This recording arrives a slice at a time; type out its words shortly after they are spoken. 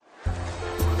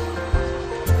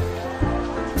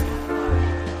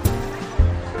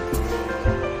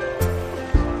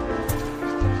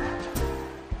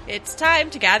It's time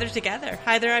to gather together.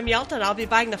 Hi there, I'm Yelta, and I'll be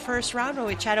buying the first round when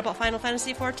we chat about Final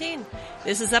Fantasy XIV.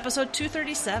 This is episode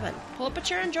 237. Pull up a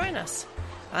chair and join us.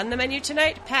 On the menu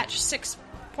tonight, patch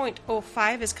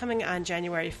 6.05 is coming on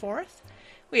January 4th.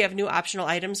 We have new optional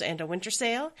items and a winter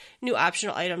sale. New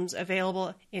optional items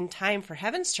available in time for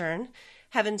Heaven's Turn.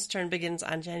 Heaven's Turn begins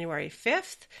on January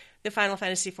 5th. The Final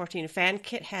Fantasy XIV fan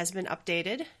kit has been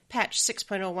updated. Patch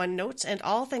 6.01 notes and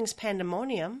all things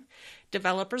Pandemonium.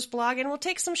 Developers blog, and we'll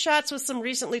take some shots with some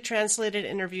recently translated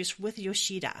interviews with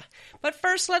Yoshida. But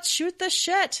first, let's shoot the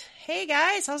shit. Hey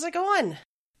guys, how's it going?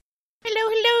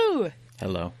 Hello.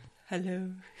 Hello.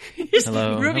 Hello.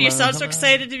 Ruby, you sound so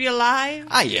excited to be alive.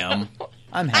 I am.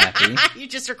 I'm happy. You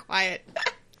just are quiet.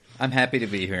 I'm happy to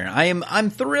be here. I'm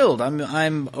thrilled.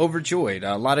 I'm overjoyed.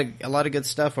 A lot of good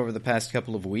stuff over the past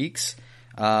couple of weeks.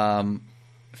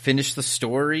 Finished the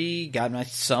story, got my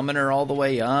summoner all the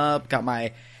way up, got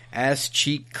my ass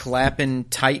cheek clapping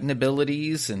Titan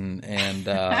abilities and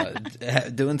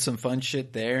doing some fun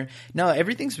shit there. No,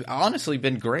 everything's honestly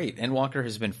been great. Endwalker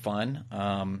has been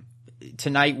fun.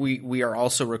 Tonight we are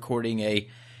also recording a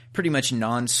pretty much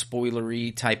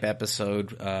non-spoilery type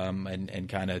episode, and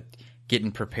kind of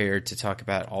getting prepared to talk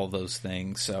about all those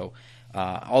things. So,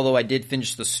 although I did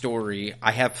finish the story,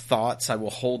 I have thoughts. I will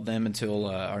hold them until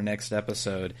our next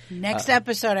episode.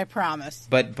 I promise.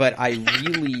 But I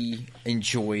really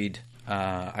enjoyed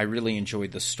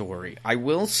the story. I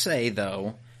will say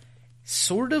though,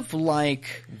 sort of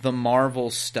like the Marvel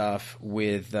stuff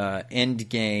with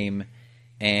Endgame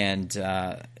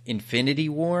and Infinity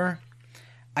War,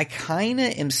 I kind of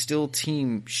am still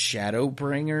team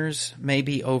Shadowbringers,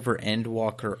 maybe over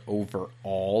Endwalker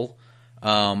overall.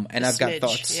 And I've got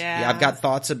thoughts. Yeah, I've got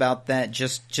thoughts about that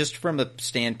just from a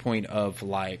standpoint of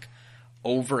like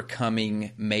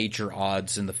overcoming major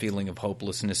odds and the feeling of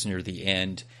hopelessness near the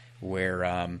end, where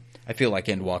I feel like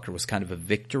Endwalker was kind of a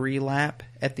victory lap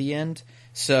at the end.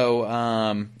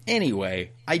 So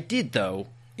anyway, I did though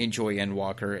enjoy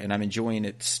Endwalker, and I'm enjoying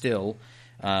it still.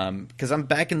 Because I'm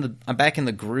back in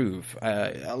the groove.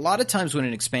 A lot of times when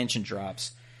an expansion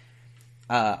drops,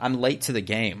 I'm late to the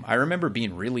game. I remember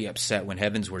being really upset when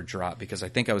Heavensward dropped because I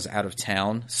think I was out of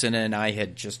town. Senna and I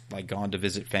had just like gone to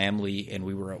visit family, and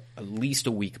we were at least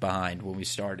a week behind when we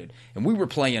started. And we were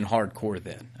playing hardcore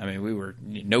then. I mean, we were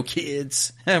no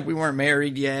kids. We weren't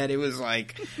married yet. It was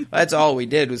like that's all we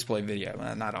did was play video.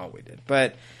 Well, not all we did,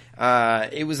 but.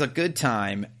 It was a good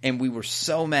time, and we were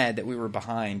so mad that we were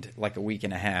behind like a week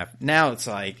and a half. Now it's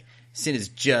like Sin is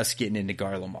just getting into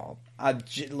Garlemald.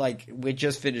 We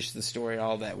just finished the story,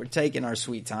 all that. We're taking our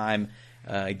sweet time,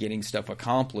 getting stuff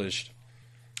accomplished,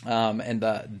 and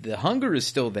the hunger is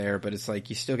still there, but it's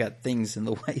like you still got things in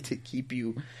the way to keep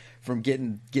you from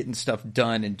getting stuff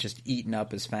done and just eating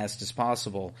up as fast as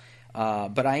possible.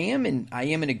 But I am in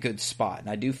a good spot, and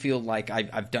I do feel like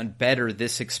I've done better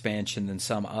this expansion than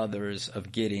some others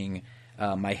of getting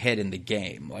my head in the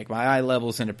game. Like my eye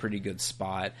level's in a pretty good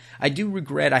spot. I do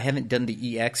regret I haven't done the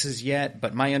EXs yet,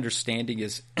 but my understanding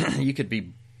is you could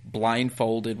be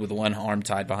blindfolded with one arm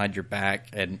tied behind your back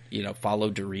and follow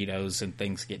Doritos and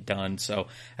things get done. So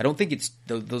I don't think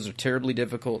those are terribly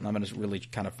difficult, and I'm going to really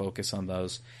kind of focus on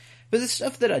those. But the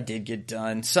stuff that I did get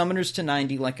done, Summoners to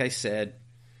 90, like I said.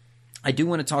 I do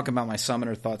want to talk about my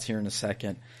Summoner thoughts here in a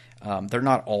second. They're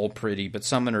not all pretty, but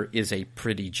Summoner is a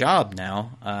pretty job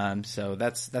now, so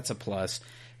that's a plus.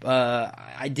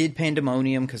 I did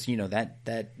Pandemonium because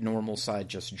that normal side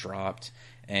just dropped,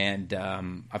 and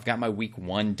I've got my week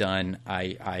 1 done.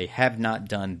 I have not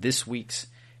done this week's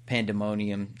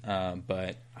Pandemonium,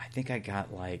 but I think I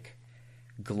got like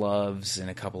gloves and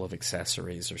a couple of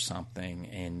accessories or something,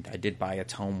 and I did buy a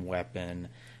tome weapon.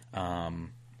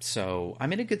 So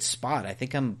I'm in a good spot. I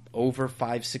think I'm over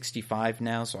 565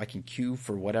 now, so I can queue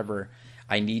for whatever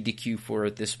I need to queue for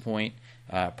at this point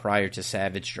prior to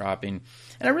Savage dropping.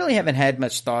 And I really haven't had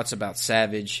much thoughts about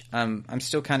Savage. I'm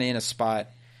still kind of in a spot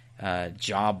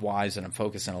job-wise, and I'm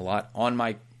focusing a lot on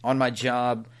my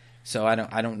job. So I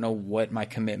don't know what my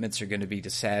commitments are going to be to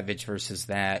Savage versus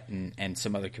that and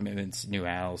some other commitments, new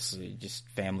house, just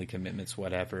family commitments,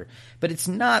 whatever. But it's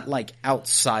not like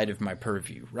outside of my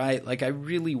purview, right? Like I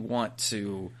really want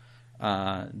to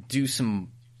do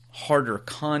some harder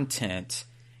content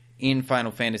in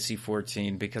Final Fantasy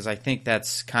XIV because I think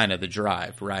that's kind of the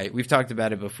drive, right? We've talked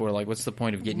about it before. Like, what's the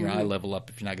point of getting your eye level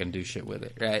up if you're not going to do shit with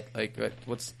it, right? Like,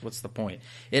 what's the point?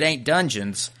 It ain't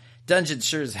dungeons. Dungeons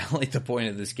sure as hell ain't the point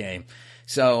of this game.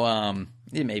 So,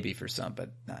 it may be for some, but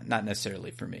not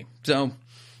necessarily for me. So,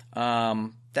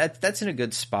 that's in a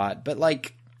good spot. But,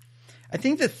 like, I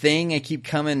think the thing I keep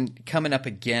coming up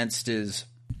against is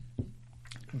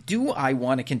do I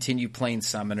want to continue playing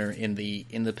Summoner in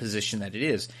the position that it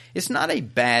is? It's not a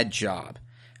bad job,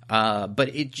 but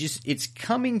it's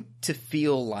coming to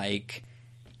feel like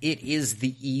it is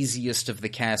the easiest of the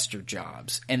caster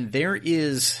jobs. And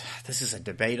this is a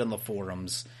debate on the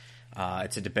forums.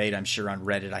 It's a debate, I'm sure, on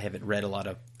Reddit. I haven't read a lot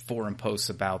of forum posts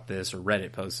about this or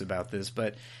Reddit posts about this,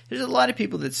 but there's a lot of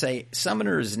people that say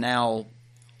Summoner is now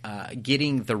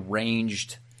getting the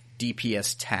ranged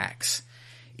DPS tax.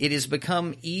 It has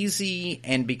become easy,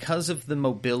 and because of the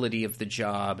mobility of the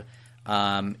job,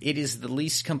 it is the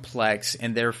least complex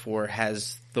and therefore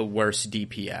has the worst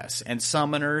DPS. And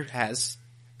Summoner has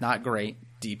not great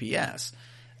DPS.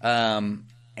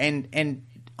 And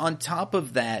on top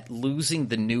of that, losing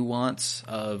the nuance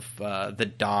of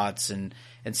the dots and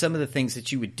some of the things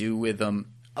that you would do with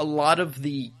them, a lot of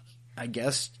the, I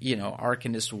guess,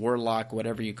 Arcanist, Warlock,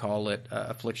 whatever you call it,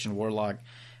 Affliction Warlock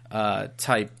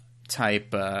type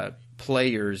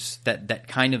players that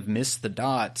kind of miss the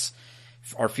dots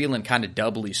are feeling kind of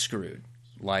doubly screwed.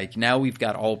 Like, now we've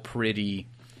got all pretty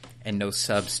and no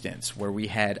substance, where we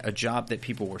had a job that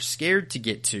people were scared to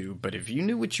get to, but if you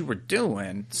knew what you were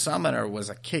doing, Summoner was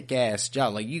a kick-ass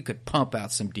job. Like, you could pump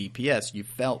out some DPS. You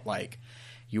felt like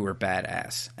you were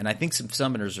badass. And I think some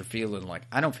Summoners are feeling like,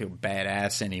 I don't feel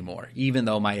badass anymore, even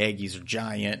though my Aggies are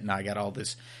giant and I got all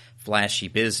this flashy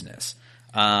business.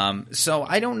 So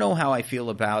I don't know how I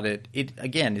feel about it.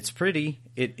 Again, it's pretty.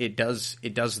 It does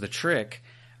the trick,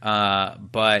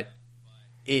 but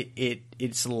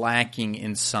it's lacking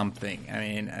in something. I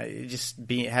mean,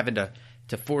 having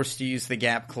to force to use the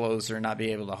gap closer, not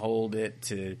be able to hold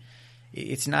it.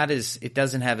 It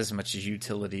doesn't have as much as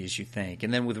utility as you think.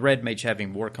 And then with Red Mage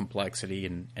having more complexity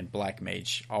and Black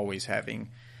Mage always having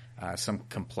some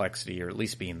complexity, or at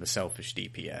least being the selfish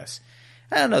DPS.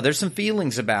 I don't know. There's some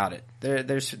feelings about it.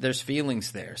 There's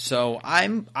feelings there. So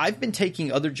I've been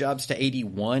taking other jobs to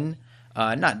 81.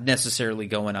 Not necessarily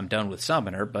going, I'm done with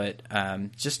Summoner, but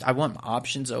just I want my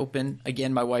options open.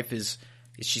 Again, my wife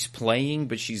she's playing,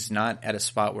 but she's not at a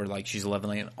spot where like she's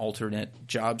leveling alternate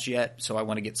jobs yet. So I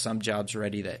want to get some jobs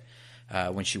ready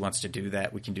that when she wants to do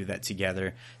that, we can do that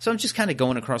together. So I'm just kind of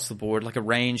going across the board, like a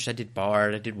ranged. I did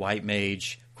Bard, I did White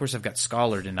Mage. Of course, I've got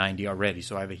Scholar to 90 already,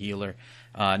 so I have a healer.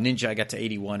 Ninja, I got to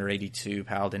 81 or 82.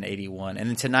 Paladin, 81. And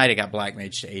then tonight I got Black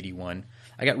Mage to 81.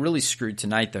 I got really screwed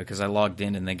tonight, though, because I logged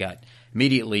in and they got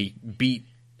immediately beat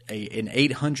an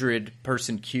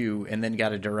 800-person queue and then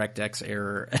got a DirectX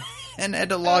error and had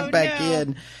to log back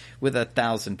in with a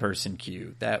 1,000-person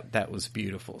queue. That was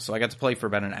beautiful. So I got to play for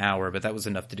about an hour, but that was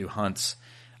enough to do hunts.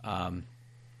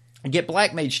 Get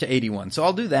Black Mage to 81. So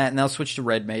I'll do that, and I'll switch to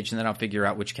Red Mage, and then I'll figure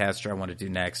out which caster I want to do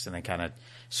next, and then kind of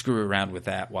screw around with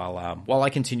that while I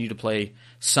continue to play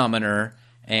Summoner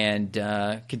and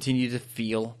continue to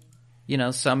feel,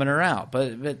 Summoner out.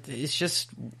 But it's just,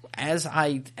 as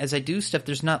I do stuff,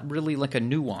 there's not really like a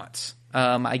nuance.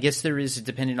 I guess there is,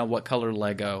 depending on what color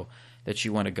Lego that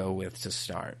you want to go with to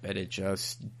start, but it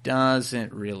just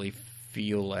doesn't really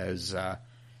feel as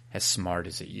smart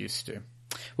as it used to.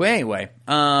 Well, anyway,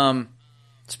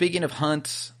 speaking of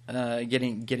hunts,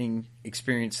 getting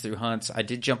experience through hunts, I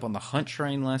did jump on the hunt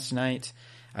train last night.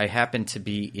 I happened to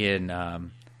be in,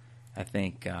 I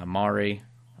think, Mare,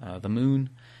 the moon,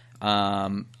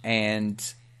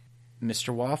 and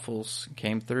Mr. Waffles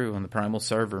came through on the Primal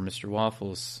server. Mr.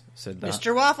 Waffles said that.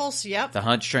 Mr. Waffles, yep. The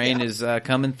hunt train is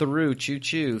coming through,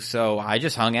 choo-choo. So I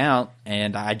just hung out,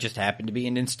 and I just happened to be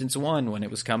in Instance 1 when it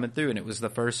was coming through, and it was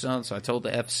the first zone. So I told the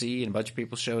FC, and a bunch of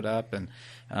people showed up, and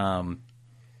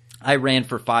I ran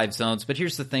for 5 zones. But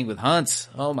here's the thing with hunts.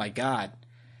 Oh, my God.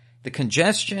 The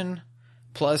congestion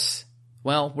plus,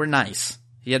 well, we're nice.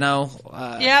 Yep,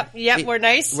 we're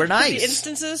nice. We're nice. The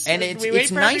instances. And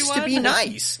it's nice to be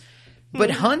nice. But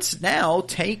hunts now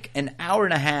take an hour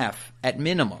and a half at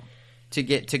minimum to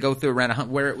go through around a hunt,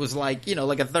 where it was like,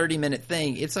 like a 30-minute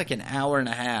thing. It's like an hour and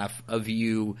a half of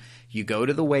you go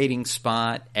to the waiting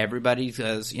spot. Everybody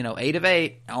says, 8 of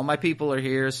 8, all my people are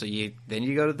here. So then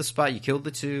you go to the spot, you kill the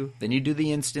 2, then you do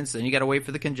the instance, then you got to wait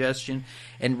for the congestion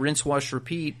and rinse, wash,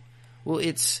 repeat. Well,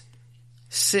 it's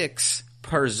 6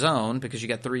 per zone because you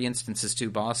got 3 instances, 2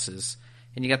 bosses,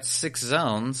 and you got 6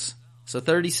 zones. So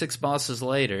 36 bosses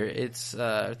later, it's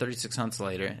 36 hunts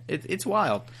later. It's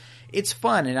wild. It's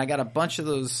fun, and I got a bunch of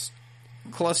those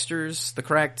clusters, the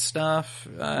cracked stuff,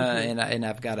 and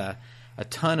I've got a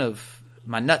ton of.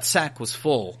 My nut sack was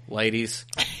full, ladies.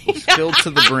 It was filled to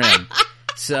the brim.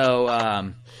 So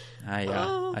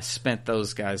I spent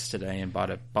those guys today and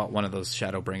bought one of those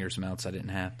Shadowbringers mounts I didn't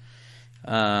have.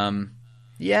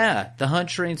 Yeah, the hunt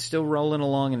train's still rolling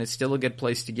along, and it's still a good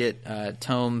place to get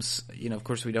tomes. Of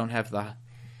course, we don't have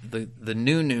the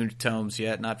new tomes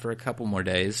yet, not for a couple more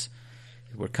days.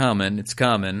 We're coming, it's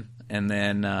coming, and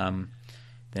then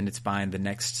it's buying the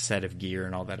next set of gear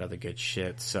and all that other good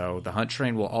shit. So the hunt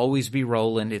train will always be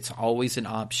rolling. It's always an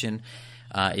option.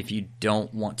 If you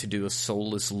don't want to do a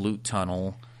soulless loot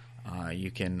tunnel,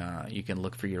 you can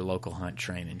look for your local hunt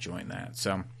train and join that.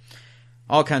 So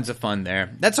all kinds of fun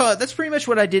there. That's all. That's pretty much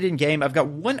what I did in game. I've got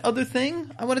one other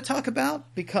thing I want to talk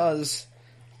about because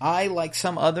I, like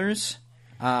some others,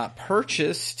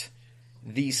 purchased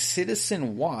the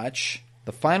Citizen Watch,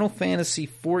 the Final Fantasy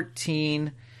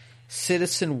XIV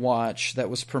Citizen Watch that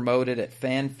was promoted at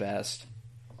FanFest.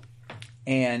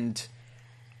 And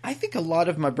I think a lot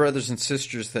of my brothers and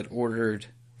sisters that ordered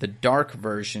the dark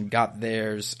version got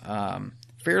theirs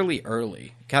fairly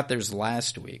early. Got theirs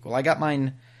last week. Well, I got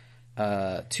mine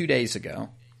 2 days ago.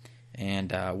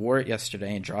 And wore it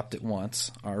yesterday and dropped it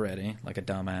once already, like a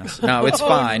dumbass. No, it's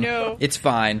fine. No. It's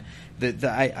fine.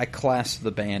 I clasped the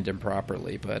band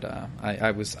improperly, but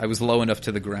I was low enough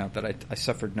to the ground that I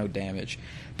suffered no damage.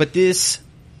 But this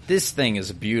thing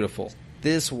is beautiful.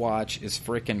 This watch is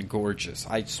freaking gorgeous.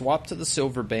 I swapped to the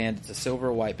silver band. It's a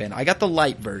silver white band. I got the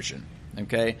light version,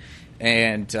 okay?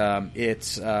 And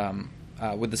it's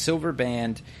with the silver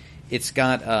band. It's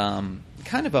got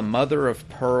kind of a mother of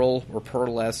pearl or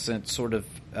pearlescent sort of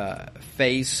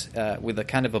face with a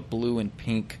kind of a blue and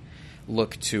pink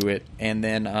look to it. And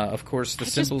then, of course, the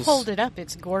symbols... I just pulled it up.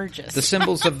 It's gorgeous. The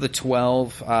symbols of the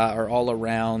 12 are all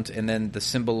around, and then the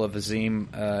symbol of Azim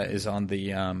is on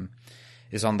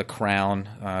the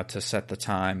crown to set the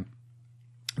time.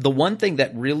 The one thing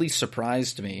that really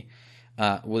surprised me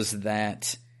was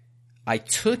that I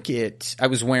took it... I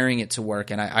was wearing it to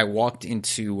work, and I walked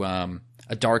into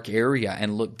a dark area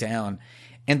and looked down,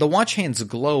 and the watch hands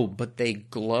glow, but they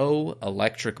glow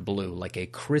electric blue, like a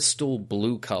crystal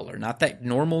blue color. Not that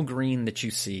normal green that you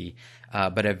see,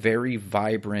 but a very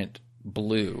vibrant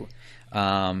blue.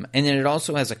 And then it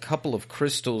also has a couple of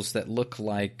crystals that look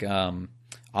like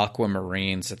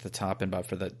aquamarines at the top and about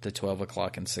for the 12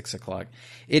 o'clock and 6 o'clock.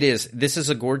 This is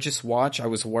a gorgeous watch. I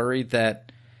was worried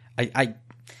that I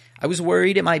was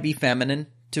worried it might be feminine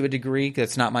to a degree.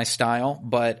 That's not my style,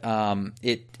 but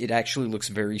it actually looks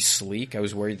very sleek. I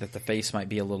was worried that the face might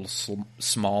be a little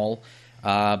small,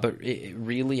 but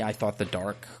really I thought the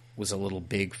dark was a little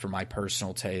big for my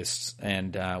personal tastes.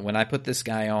 And when I put this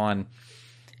guy on,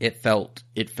 it felt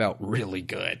really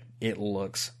good. It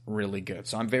looks really good.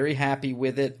 So I'm very happy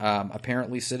with it.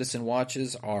 Apparently Citizen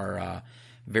watches are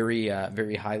very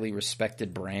highly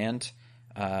respected brand.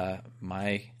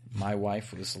 My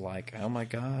wife was like, oh my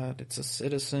God, it's a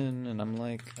Citizen. And I'm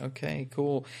like, okay,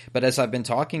 cool. But as I've been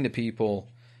talking to people,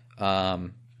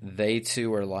 they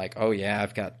too are like, oh yeah,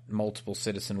 I've got multiple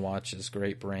Citizen watches,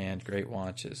 great brand, great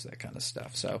watches, that kind of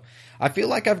stuff. So I feel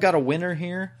like I've got a winner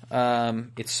here.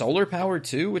 It's solar powered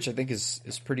too, which I think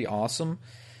is pretty awesome.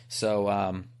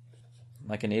 So,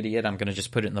 like an idiot, I'm going to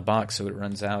just put it in the box so it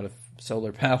runs out of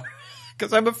solar power.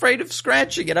 Because I'm afraid of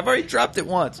scratching it. I've already dropped it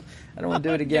once. I don't want to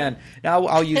do it again. Now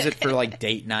I'll use it for like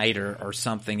date night or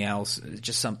something else.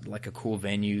 Just like a cool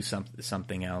venue,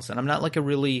 something else. And I'm not like a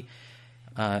really,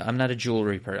 I'm not a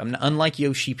jewelry person. Unlike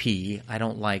Yoshi P, I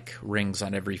don't like rings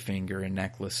on every finger and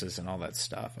necklaces and all that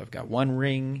stuff. I've got one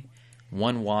ring,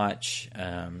 one watch.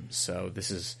 So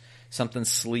this is something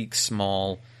sleek,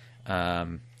 small,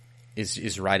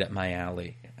 is right up my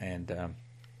alley. And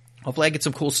hopefully I get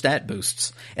some cool stat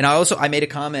boosts. And I made a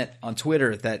comment on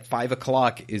Twitter that 5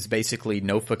 o'clock is basically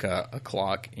Nofika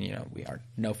o'clock. You know, we are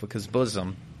Nofika's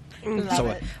bosom.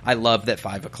 I love that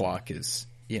 5 o'clock is,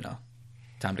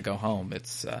 time to go home.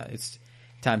 It's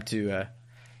time to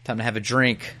have a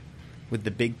drink with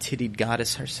the big tittied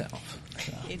goddess herself.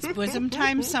 So. It's bosom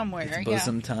time somewhere. It's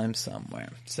bosom time somewhere.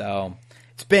 So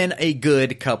it's been a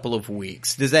good couple of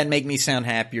weeks. Does that make me sound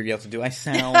happier? Do I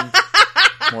sound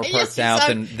more perked out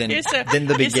than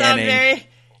the beginning?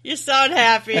 You sound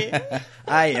happy.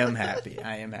 I am happy.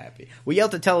 Well,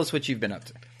 Yelta, tell us what you've been up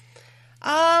to.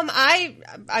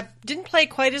 I didn't play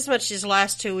quite as much these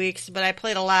last 2 weeks, but I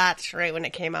played a lot right when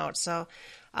it came out. So,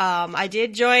 I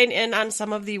did join in on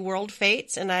some of the World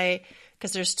Fates, and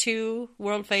because there's 2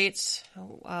 World Fates,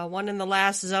 one in the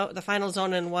last zone, the final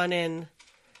zone, and one in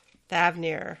the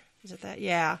Avenir. Is it that?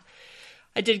 Yeah.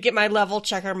 I did get my level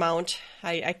checker mount.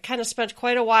 I kind of spent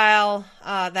quite a while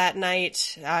that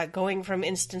night going from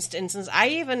instance to instance.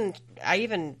 I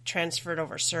even transferred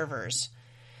over servers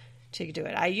to do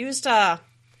it. I used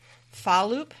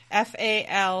Falloop,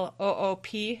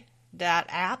 FALOOP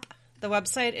 .app, the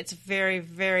website. It's very,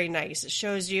 very nice. It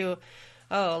shows you,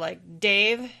 like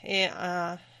Dave,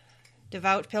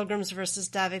 Devout Pilgrims versus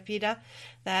Davipeda.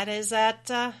 That is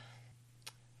at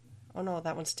Oh no,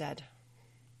 that one's dead.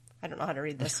 I don't know how to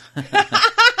read this.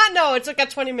 No, it's got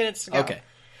 20 minutes to go. Okay.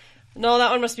 No,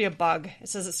 that one must be a bug. It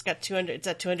says it's got 200. It's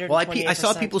at 228%. Well, I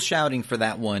saw people shouting for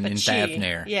that one in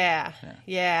Bavner.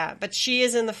 Yeah. But she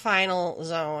is in the final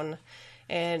zone.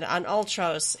 And on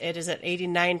Ultros, it is at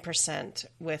 89%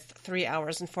 with 3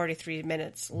 hours and 43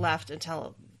 minutes left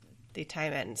until the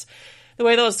time ends. The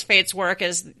way those fates work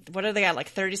is, what do they got,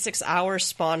 like 36-hour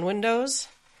spawn windows?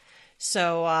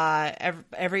 So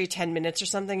every 10 minutes or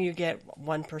something, you get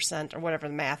 1% or whatever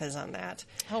the math is on that.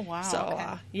 Oh, wow. So,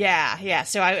 okay. yeah.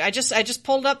 So I just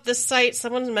pulled up this site.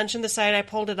 Someone mentioned the site. I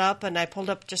pulled it up, and I pulled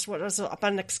up just what was up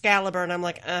on Excalibur, and I'm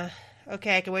like,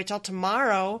 okay, I can wait till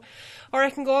tomorrow, or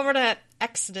I can go over to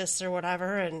Exodus or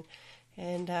whatever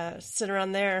and sit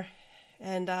around there.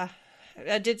 And I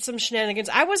did some shenanigans.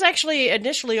 I was actually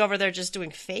initially over there just doing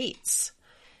fates.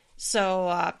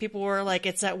 So people were like,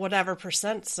 it's at whatever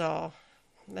percent. So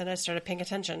then I started paying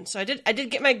attention. So I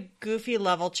did get my goofy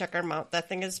level checker mount. That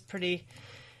thing is pretty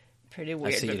weird,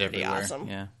 I see but it pretty everywhere. awesome.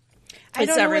 Yeah. I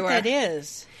don't know everywhere. what that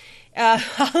is.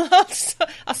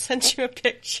 I'll send you a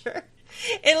picture.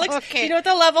 It looks. Okay. You know what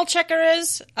the level checker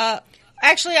is?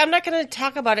 Actually, I'm not going to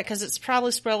talk about it because it's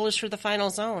probably spoilers for the final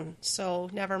zone.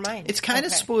 So never mind. It's kind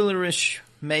of spoilerish,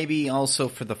 maybe also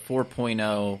for the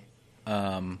 4.0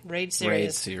 Raid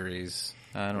series.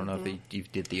 I don't know if you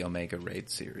did the Omega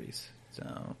Raid series.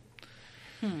 So,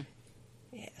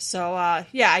 yeah. So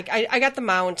I got the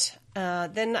mount.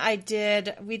 Then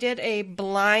we did a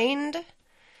blind,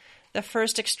 the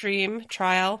first extreme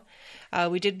trial.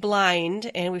 We did blind,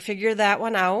 and we figured that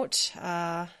one out.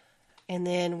 And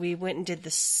then we went and did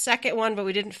the second one, but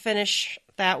we didn't finish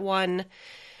that one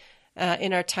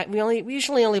in our time. We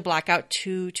usually only block out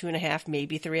 2.5,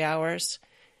 maybe 3 hours.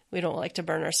 We don't like to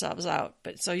burn ourselves out,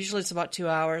 but so usually it's about 2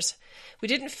 hours. We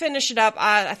didn't finish it up.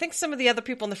 I think some of the other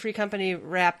people in the free company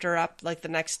wrapped her up like the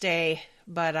next day,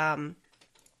 but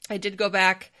I did go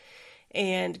back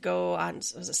and go on.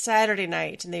 It was a Saturday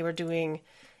night, and they were doing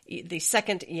the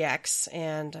second EX,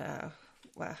 and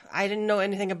well, I didn't know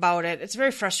anything about it. It's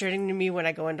very frustrating to me when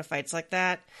I go into fights like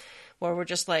that, where we're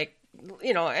just like,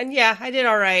 and yeah, I did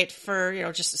all right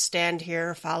for just to stand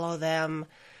here, follow them,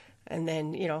 and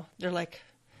then they're like.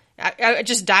 I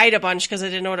just died a bunch because I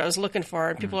didn't know what I was looking for,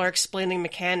 and people are explaining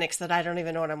mechanics that I don't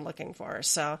even know what I'm looking for.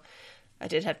 So I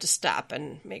did have to stop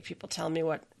and make people tell me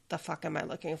what the fuck am I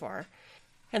looking for.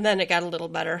 And then it got a little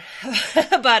better.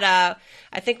 But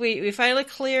I think we finally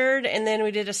cleared, and then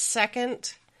we did a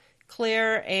second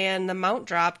clear, and the mount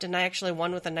dropped, and I actually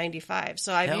won with a 95.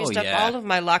 So I've used up all of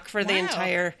my luck for the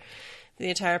entire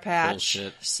patch.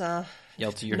 Bullshit. So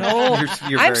Yelty, you're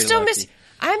I'm very still lucky.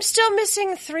 I'm still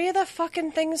missing 3 of the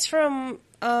fucking things from.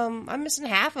 I'm missing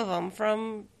half of them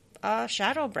from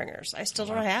Shadowbringers. I still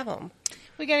don't have them.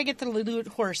 We got to get the Loot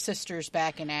Horse sisters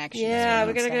back in action. Yeah,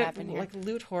 we got to get like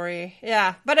Loot Hoary.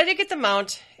 Yeah, but I did get the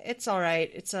mount. It's all right.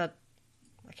 I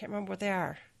can't remember what they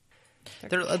are.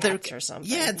 They're cats or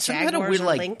something. Yeah, it's some kind of Jaguars weird or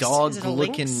like lynx? dog Is it a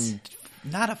looking. lynx?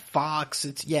 Not a fox.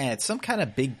 It's some kind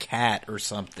of big cat or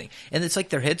something. And it's like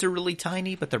their heads are really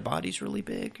tiny, but their body's really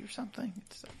big or something.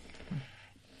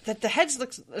 The heads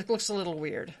looks a little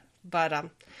weird,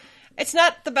 but it's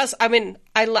not the best. I mean,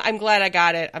 I'm glad I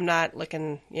got it. I'm not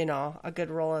looking, a good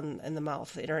roll in the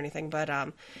mouth or anything, but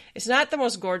it's not the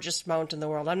most gorgeous mount in the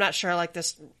world. I'm not sure I like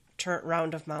this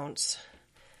round of mounts,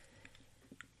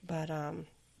 but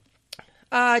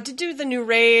I did do the new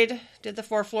raid. Did the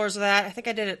 4 floors of that. I think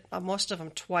I did it most of them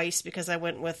twice because I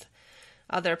went with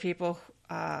other people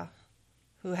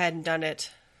who hadn't done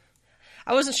it.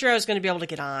 I wasn't sure I was going to be able to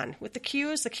get on. With the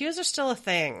queues are still a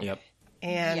thing. Yep.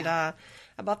 And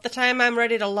about the time I'm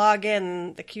ready to log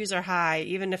in, the queues are high,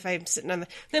 even if I'm sitting on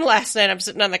then last night I'm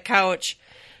sitting on the couch.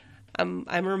 I'm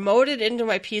remoted into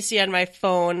my PC on my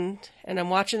phone, and I'm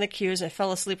watching the queues, and I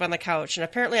fell asleep on the couch. And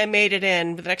apparently I made it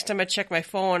in, but the next time I checked my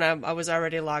phone, I was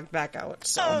already logged back out.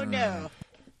 So. Oh, no.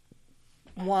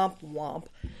 Womp, womp.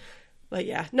 But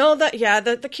yeah. No,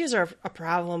 the queues are a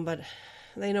problem, but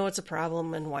they know it's a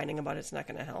problem, and whining about it's not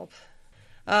going to help.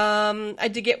 I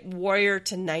did get Warrior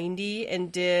to 90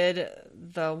 and did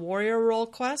the Warrior role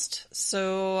quest.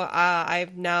 So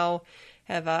I've now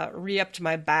have re-upped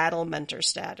my Battle Mentor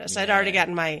status. Yeah. I'd already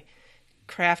gotten my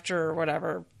Crafter or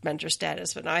whatever Mentor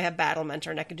status, but now I have Battle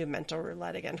Mentor and I can do Mental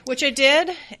Roulette again, which I did,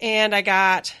 and I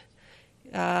got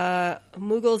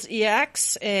Moogle's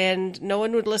EX, and no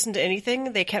one would listen to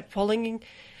anything. They kept pulling.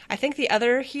 I think the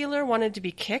other healer wanted to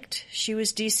be kicked. She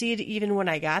was DC'd even when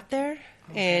I got there,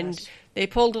 and they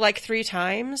pulled like 3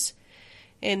 times.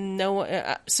 And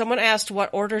someone asked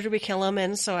what order did we kill him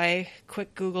in, so I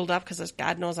quick Googled up because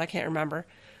God knows I can't remember.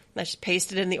 I just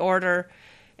pasted in the order,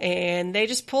 And they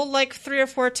just pulled like 3 or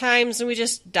 4 times, and we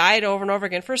just died over and over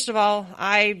again. First of all,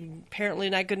 I'm apparently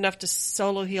not good enough to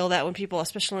solo heal that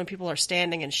especially when people are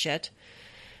standing and shit.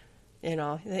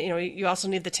 You also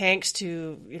need the tanks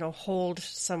to, hold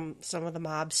some of the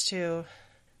mobs too.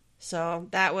 So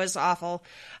that was awful.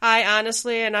 I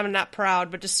honestly, and I'm not proud,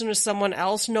 but as soon as someone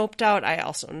else noped out, I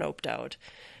also noped out.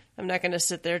 I'm not going to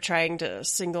sit there trying to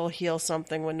single heal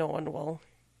something when no one will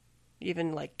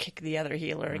even like kick the other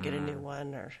healer and get a new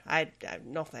one. Or I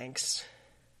no thanks.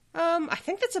 I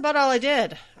think that's about all I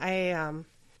did. I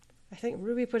think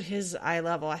Ruby put his eye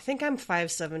level. I think I'm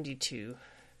 572.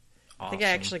 Awesome. I think I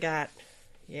actually got.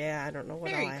 Yeah, I don't know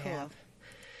what Very all I cool. have.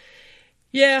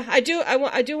 Yeah, I do.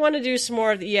 I do want to do some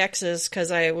more of the EXs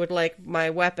because I would like my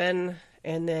weapon,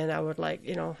 and then I would like,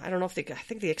 I don't know if I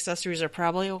think the accessories are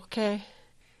probably okay.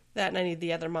 That, and I need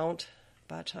the other mount,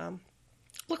 but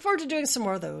look forward to doing some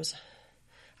more of those.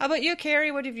 How about you,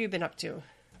 Carrie? What have you been up to?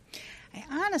 I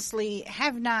honestly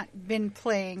have not been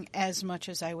playing as much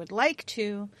as I would like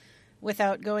to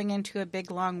without going into a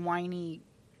big, long, whiny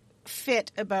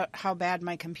fit about how bad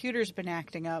my computer's been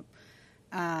acting up.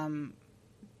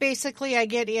 Basically, I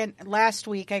get in. Last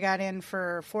week, I got in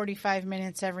for 45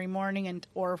 minutes every morning,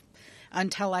 or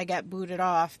until I got booted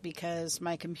off because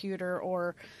my computer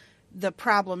or the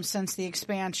problem since the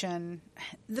expansion.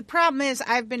 The problem is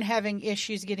I've been having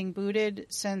issues getting booted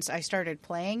since I started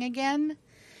playing again,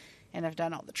 and I've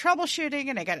done all the troubleshooting,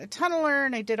 and I got a tunneler,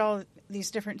 and I did all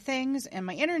these different things, and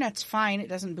my internet's fine. It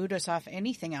doesn't boot us off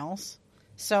anything else.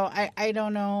 So I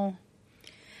don't know.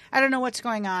 I don't know what's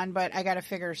going on, but I got to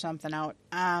figure something out.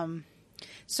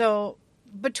 So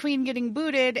between getting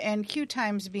booted and queue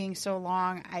times being so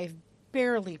long, I've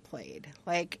barely played.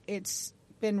 Like, it's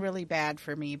been really bad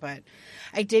for me, but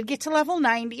I did get to level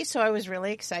 90, so I was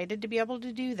really excited to be able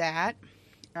to do that.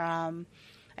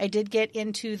 I did get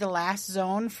into the last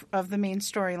zone of the main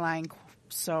storyline,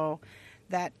 so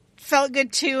that felt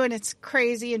good too, and it's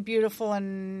crazy and beautiful,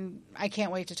 and I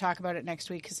can't wait to talk about it next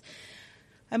week, because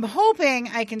I'm hoping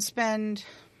I can spend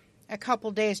a couple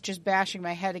days just bashing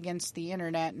my head against the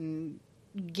internet and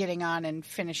getting on and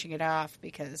finishing it off,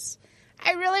 because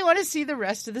I really want to see the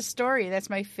rest of the story. That's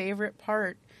my favorite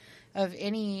part of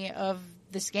any of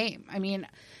this game. I mean,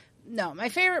 no, my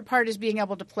favorite part is being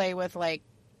able to play with, like,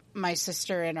 my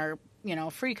sister and our,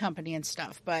 free company and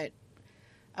stuff, but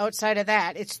outside of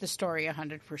that, it's the story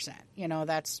 100%.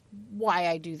 That's why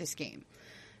I do this game.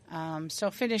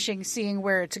 So finishing, seeing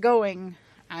where it's going,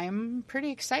 I'm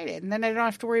pretty excited. And then I don't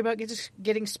have to worry about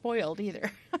getting spoiled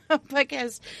either.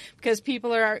 because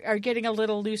people are getting a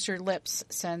little looser lips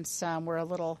since we're a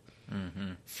little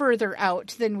further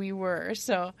out than we were.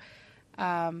 So,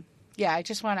 I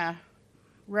just want to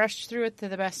rush through it to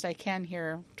the best I can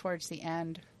here towards the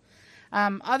end.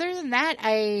 Other than that,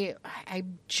 I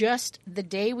just, the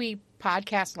day we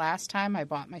podcast last time, I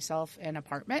bought myself an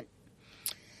apartment.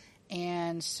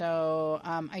 And so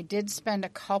I did spend a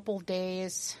couple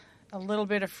days, a little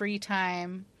bit of free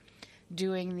time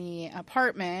doing the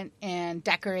apartment and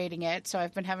decorating it. So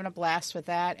I've been having a blast with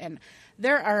that. And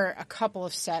there are a couple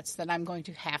of sets that I'm going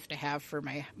to have for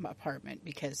my apartment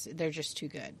because they're just too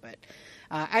good. But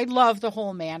I love the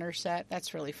whole manor set.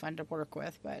 That's really fun to work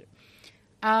with. But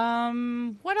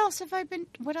what else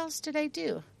did I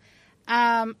do?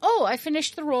 I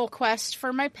finished the roll quest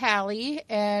for my Pally,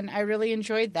 and I really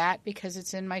enjoyed that because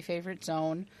it's in my favorite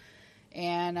zone.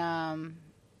 And,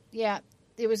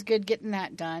 it was good getting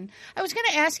that done. I was going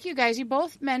to ask you guys, you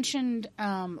both mentioned,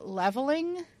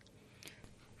 leveling.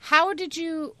 What did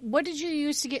you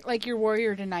use to get, like, your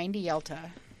warrior to 90,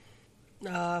 Yelta?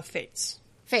 Fates.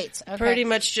 Fates, okay. Pretty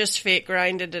much just fate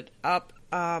grinded it up.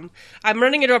 I'm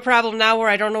running into a problem now where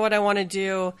I don't know what I want to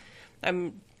do.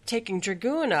 I'm taking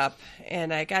Dragoon up,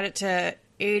 and I got it to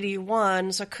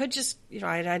 81, so I could just,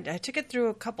 I took it through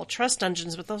a couple trust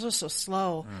dungeons, but those are so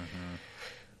slow. Mm-hmm.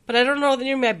 But I don't know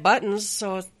near my buttons,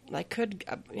 so I could,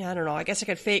 I don't know, I guess I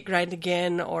could fate grind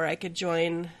again, or I could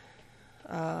join,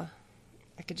 I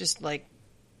could just, like,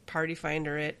 party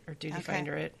finder it, or duty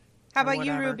finder it. How about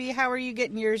you, Ruby? How are you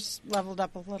getting yours leveled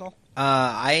up a little?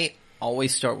 I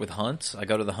always start with hunts. I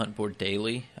go to the hunt board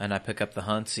daily, and I pick up the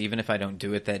hunts. Even if I don't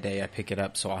do it that day, I pick it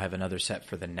up, so I'll have another set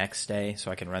for the next day, so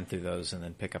I can run through those and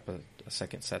then pick up a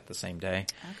second set the same day.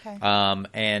 Okay.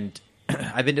 And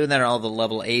I've been doing that at all the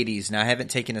level 80s. Now, I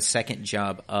haven't taken a second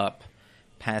job up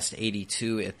past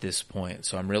 82 at this point,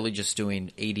 so I'm really just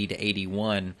doing 80 to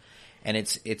 81, and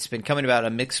it's been coming about a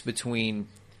mix between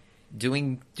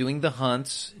doing the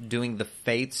hunts, doing the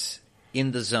fates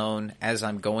in the zone as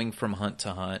I'm going from hunt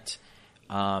to hunt,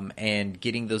 and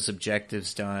getting those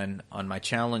objectives done on my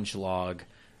challenge log.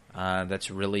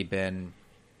 That's really been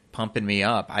pumping me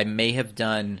up. I may have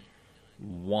done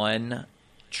one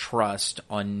trust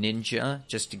on Ninja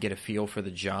just to get a feel for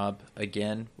the job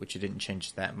again, which it didn't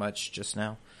change that much just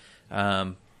now.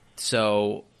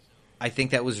 So I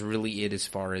think that was really it as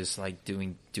far as like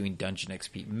doing dungeon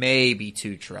XP. Maybe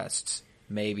 2 trusts,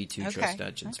 maybe 2 trust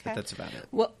dungeons, but that's about it.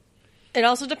 Well, it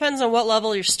also depends on what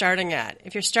level you're starting at.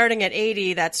 If you're starting at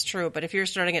 80, that's true. But if you're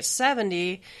starting at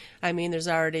 70, I mean, there's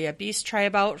already a beast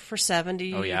tribe out for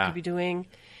 70. Oh, yeah. You could be doing,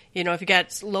 you know, if you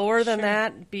got lower than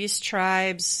that, beast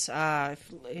tribes,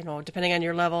 you know, depending on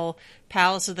your level,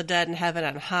 Palace of the Dead and Heaven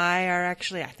on High are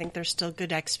actually, I think they're still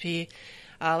good XP.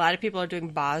 A lot of people are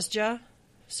doing Bozja.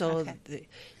 So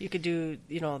you could do,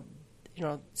 you know,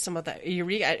 some of the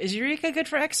Eureka. Is Eureka good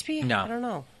for XP? No. I don't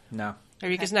know. No.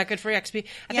 Eureka's not good for XP.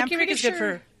 I think Eureka's good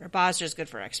for, or Bozja's good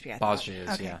for XP. Bozja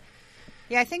is, yeah.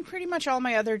 Yeah, I think pretty much all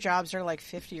my other jobs are like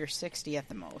 50 or 60 at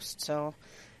the most. So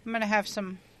I'm going to have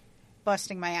some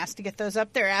busting my ass to get those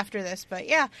up there after this. But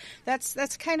yeah,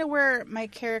 that's kind of where my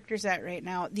character's at right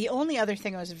now. The only other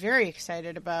thing I was very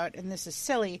excited about, and this is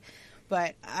silly,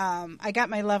 but I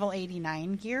got my level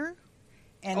 89 gear.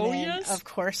 And then, of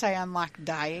course, I unlocked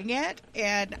Dying It.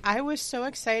 And I was so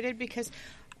excited because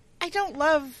I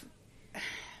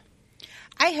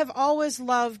have always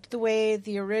loved the way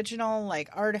the original, like,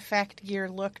 artifact gear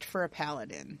looked for a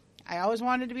paladin. I always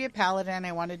wanted to be a paladin.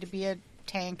 I wanted to be a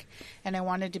tank. And I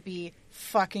wanted to be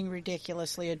fucking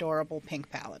ridiculously adorable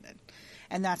pink paladin.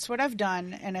 And that's what I've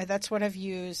done. And that's what I've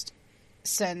used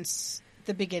since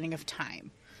the beginning of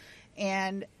time.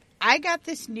 And I got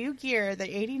this new gear, the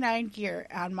 89 gear,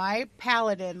 on my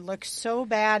paladin. Looks so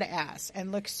badass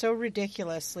and looks so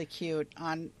ridiculously cute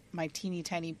on my teeny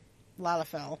tiny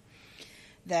Lalafell.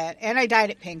 And I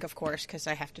dyed it pink, of course, because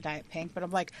I have to dye it pink. But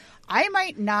I'm like, I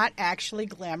might not actually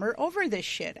glamour over this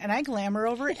shit. And I glamour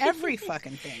over every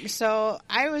fucking thing. So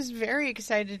I was very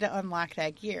excited to unlock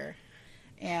that gear.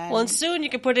 And soon you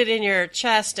can put it in your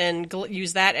chest and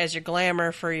use that as your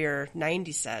glamour for your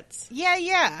 90 sets.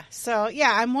 Yeah. So,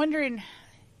 yeah, I'm wondering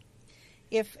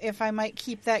if I might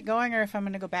keep that going or if I'm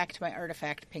going to go back to my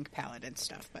artifact pink paladin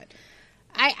stuff. But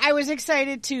I was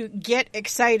excited to get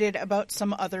excited about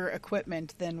some other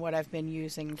equipment than what I've been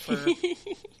using for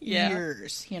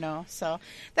years, you know. So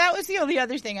that was the only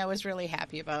other thing I was really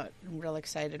happy about and real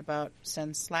excited about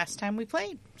since last time we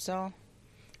played. Or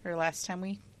last time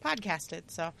we podcasted.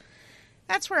 So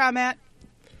that's where I'm at.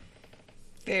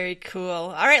 Very cool.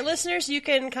 All right, listeners, you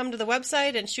can come to the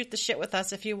website and shoot the shit with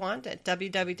us if you want at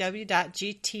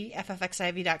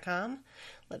www.gtffxiv.com.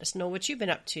 Let us know what you've been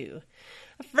up to.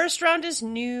 The first round is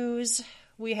news.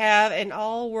 We have an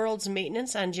All Worlds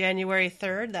maintenance on January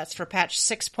 3rd. That's for patch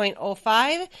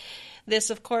 6.05.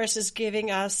 This, of course, is giving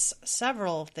us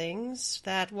several things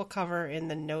that we'll cover in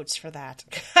the notes for that.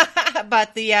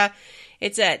 But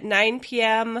it's at 9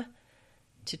 p.m.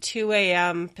 to 2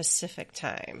 a.m. Pacific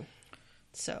time.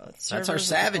 So that's our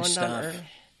Savage stuff.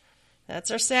 That's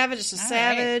our Savage. It's a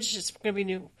Savage. Right. It's going to be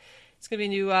new. It's going to be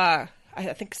new. I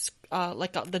think it's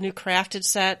like the new crafted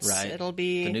sets. Right. It'll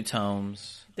be the new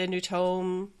tomes. The new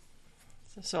tome.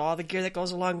 So all the gear that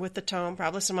goes along with the tome.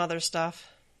 Probably some other stuff.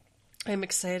 I'm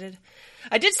excited.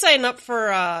 I did sign up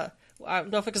for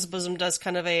Nofix's Bosom does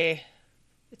kind of a.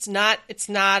 It's not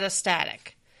a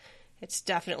static. It's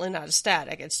definitely not a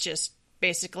static. It's just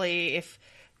basically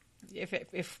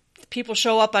if people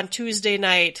show up on Tuesday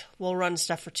night, we'll run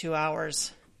stuff for 2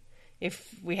 hours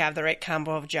if we have the right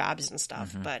combo of jobs and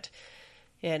stuff. Mm-hmm. But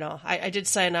you know, I did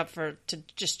sign up to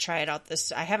just try it out.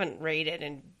 I haven't raided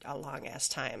in a long ass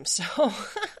time, so.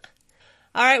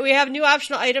 All right, we have new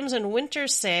optional items and winter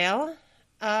sale.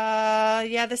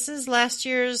 This is last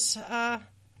year's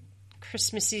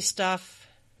Christmassy stuff,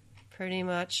 pretty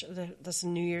much. This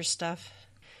New Year's stuff.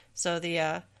 So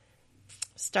the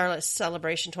Starlit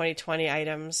Celebration 2020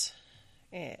 items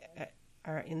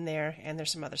are in there, and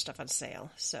there's some other stuff on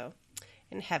sale. So,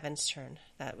 in Heaven's Turn,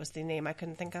 that was the name I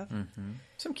couldn't think of. Mm-hmm.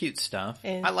 Some cute stuff.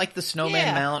 And, I like the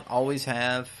snowman mount. Always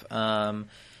have.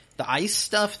 The ice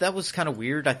stuff, that was kind of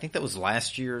weird. I think that was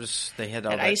last year's. They had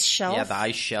all that ice shelf. Yeah, the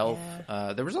ice shelf.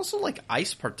 Yeah. There was also like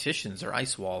ice partitions or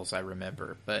ice walls, I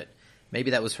remember, but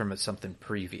maybe that was from something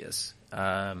previous.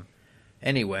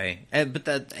 Anyway, and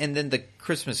then the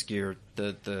Christmas gear,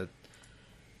 the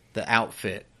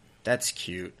outfit, that's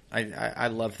cute. I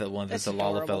love the one that the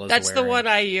Lalafell is wearing. That's the one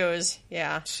I use.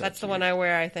 Yeah, so that's cute. The one I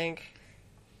wear, I think.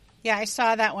 Yeah, I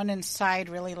saw that one inside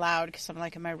really loud because I'm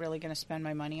like, am I really going to spend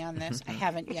my money on this? I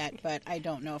haven't yet, but I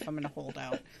don't know if I'm going to hold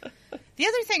out. The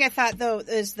other thing I thought, though,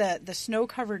 is the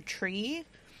snow-covered tree.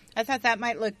 I thought that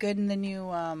might look good in the new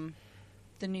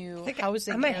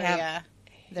housing area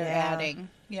they're adding,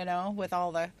 you know, with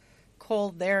all the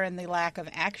cold there and the lack of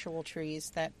actual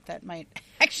trees, that might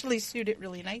actually suit it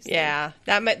really nicely. Yeah,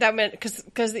 that meant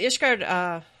because the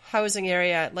Ishgard housing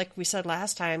area, like we said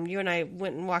last time, you and I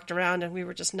went and walked around, and we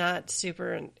were just not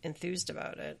super enthused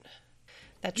about it.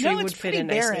 That tree would fit in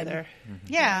nicely barren. there.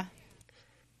 Mm-hmm. Yeah.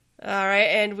 All right,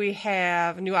 and we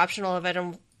have new optional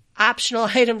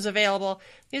items available.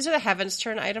 These are the Heaven's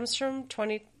Turn items from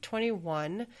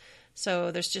 2021.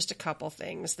 So there's just a couple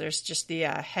things. There's just the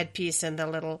headpiece and the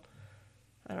little,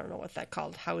 I don't know what that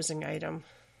called, housing item.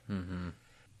 Mm-hmm.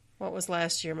 What was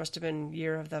last year? Must have been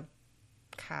Year of the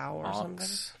Cow or something.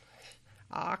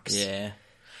 Ox. Yeah.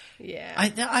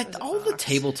 Yeah. All the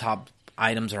tabletop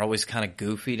items are always kind of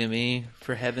goofy to me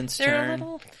for Heaven's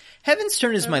Turn. Heaven's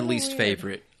Turn is my least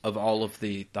favorite of all of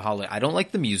the holiday. I don't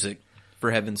like the music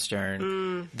for Heaven's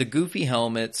Turn. The goofy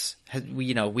helmets,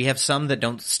 we have some that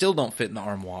still don't fit in the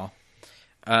armoire.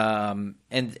 And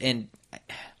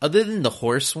other than the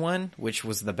horse one, which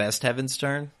was the best Heaven's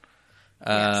Turn,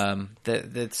 I don't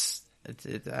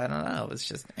know. It's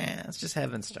just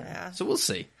Heaven's Turn. Yeah. So we'll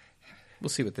see. We'll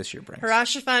see what this year brings.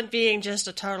 Harashafant being just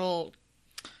a total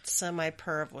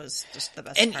semi-perv was just the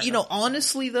best and, part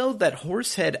honestly, though, that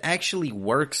horse head actually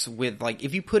works with, like,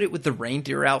 if you put it with the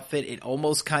reindeer outfit, it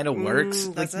almost kind of works.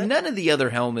 None of the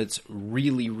other helmets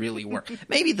really, really work.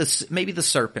 maybe the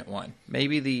serpent one.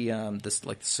 Maybe the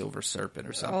silver serpent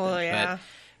or something. Oh, yeah. But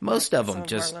most of them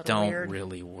just don't weird.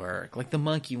 really work. Like, the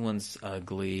monkey one's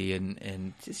ugly,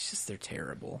 and it's just, they're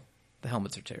terrible. The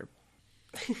helmets are terrible.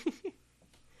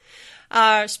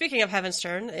 Speaking of Heaven's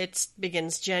Turn, it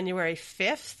begins January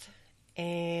 5th,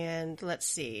 and let's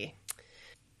see.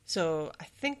 So I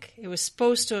think it was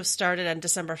supposed to have started on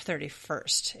December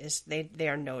 31st, is they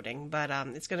are noting, but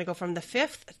it's going to go from the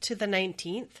 5th to the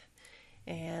 19th,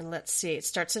 and let's see. It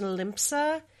starts in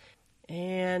Limpsa,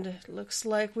 and it looks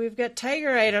like we've got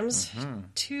tiger items,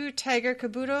 2 tiger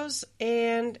kabutos,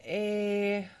 and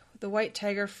the white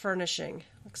tiger furnishing.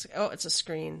 Looks like, it's a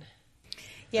screen.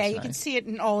 Yeah, That's you nice. can see it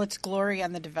in all its glory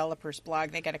on the developer's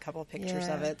blog. They got a couple of pictures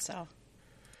of it. So,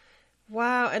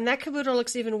 wow, and that kabuto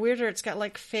looks even weirder. It's got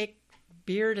like fake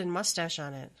beard and mustache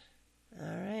on it. All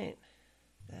right,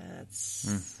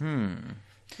 that's.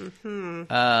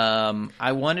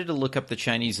 I wanted to look up the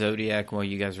Chinese zodiac while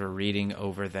you guys were reading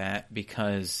over that,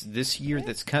 because this year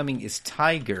that's coming is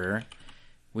Tiger,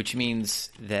 which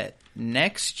means that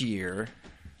next year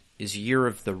is Year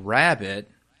of the Rabbit.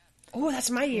 Oh,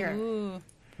 that's my year. ooh.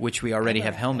 Which we already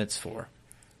have helmets for.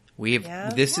 We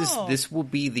have this will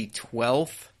be the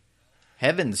 12th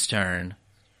Heaven's Turn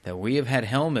that we have had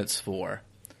helmets for.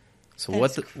 So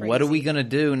what are we going to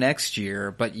do next year?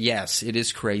 But yes, it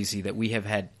is crazy that we have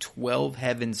had 12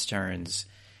 Heaven's Turns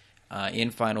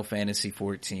in Final Fantasy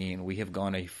XIV. We have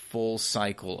gone a full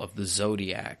cycle of the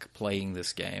Zodiac playing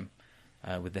this game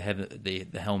with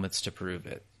the helmets to prove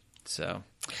it. So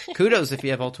kudos if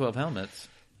you have all 12 helmets.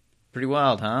 Pretty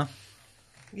wild, huh?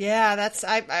 Yeah, that's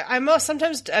I'm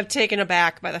sometimes I'm taken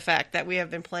aback by the fact that we have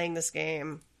been playing this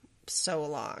game so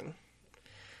long.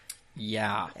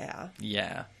 Yeah.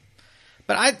 Yeah.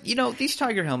 But these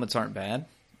Tiger helmets aren't bad.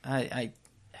 I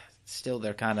still,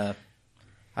 they're kind of,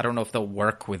 I don't know if they'll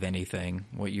work with anything,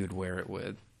 what you'd wear it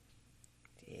with.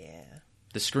 Yeah.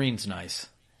 The screen's nice.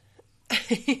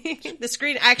 The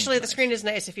screen is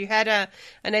nice. If you had a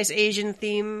nice Asian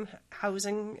theme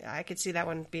housing, I could see that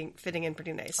one fitting in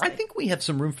pretty nicely. I think we have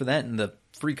some room for that in the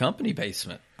Free Company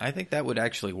basement. I think that would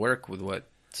actually work with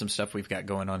some stuff we've got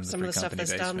going on in the Free Company basement. Some of the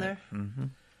stuff that's down there? Mm-hmm.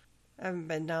 I haven't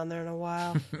been down there in a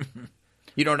while.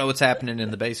 You don't know what's happening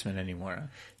in the basement anymore.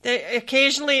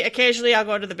 Occasionally I'll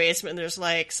go to the basement and there's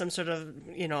like some sort of,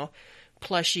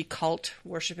 plushy cult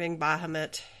worshipping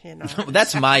Bahamut,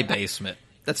 That's my basement.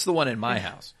 That's the one in my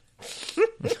house.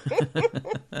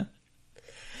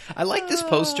 I like this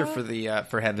poster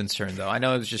for Heaven's Turn, though. I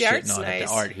know I was just shitting on it.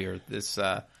 The art here. This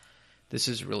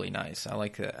is really nice. I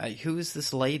like that. Who is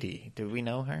this lady? Do we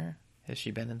know her? Has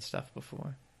she been in stuff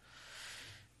before?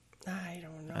 I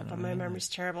don't know, but my memory's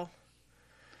terrible.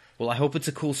 Well, I hope it's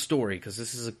a cool story, because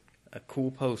this is a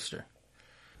cool poster.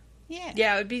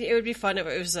 Yeah, it would be fun if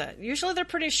it was. Usually they're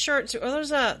pretty short. Too. Oh,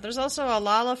 there's also a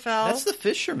Lalafell. That's the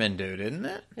fisherman dude, isn't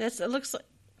it? It looks like.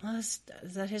 Is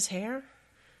that his hair?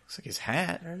 Looks like his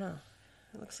hat. I don't know.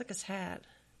 It looks like his hat.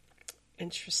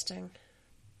 Interesting.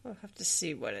 We'll have to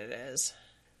see what it is.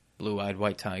 Blue-eyed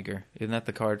white tiger. Isn't that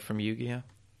the card from Yu-Gi-Oh?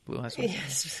 Blue Eyes White Tiger.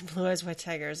 Yes, Blue Eyes White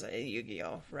Tiger is a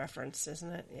Yu-Gi-Oh reference, isn't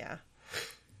it? Yeah.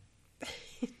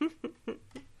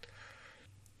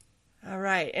 All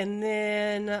right, and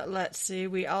then let's see.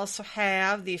 We also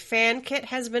have the fan kit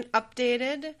has been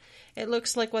updated. It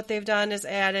looks like what they've done is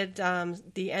added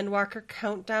the Endwalker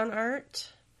countdown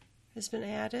art. has been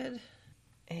added.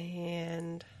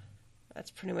 And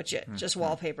that's pretty much it. Just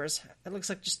wallpapers. It looks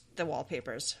like just the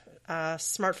wallpapers.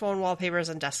 Smartphone wallpapers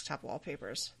and desktop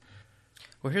wallpapers.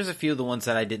 Well, here's a few of the ones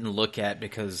that I didn't look at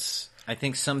because I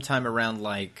think sometime around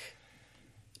like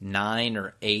 9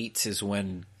 or 8 is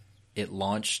when it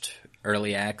launched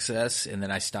early access, and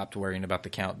then I stopped worrying about the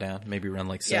countdown. Maybe around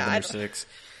like 7 or 6.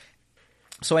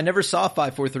 So I never saw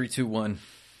 5, 4, 3, 2, 1,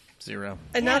 0.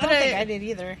 And Yeah, now I don't that think I did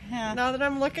either. Yeah. now that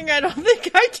I'm looking, I don't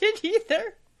think I did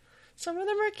either. Some of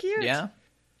them are cute. Yeah,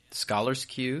 the scholar's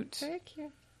cute. Very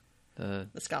cute. The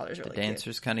scholar's really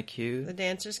dancer's kind of cute. The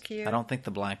dancer's cute. I don't think the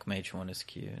black mage one is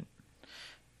cute.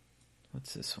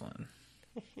 What's this one?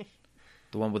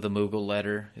 The one with the Moogle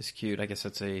letter is cute. I guess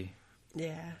that's a...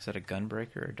 Yeah. Is that a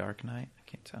Gunbreaker or a Dark Knight? I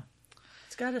can't tell.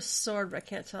 It's got a sword, but I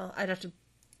can't tell. I'd have to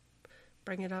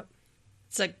bring it up.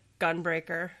 It's a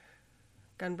Gunbreaker.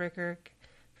 Gunbreaker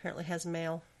apparently has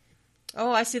mail.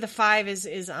 Oh, I see the 5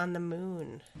 is on the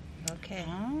moon. Okay.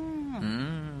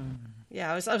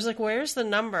 Yeah, I was like, where's the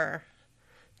number?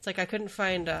 It's like I couldn't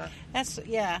find That's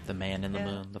yeah. The man in the Yeah.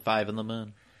 moon. The 5 in the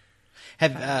moon.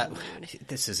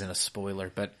 This isn't a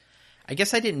spoiler, but I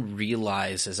guess I didn't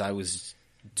realize as I was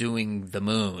doing the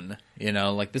moon,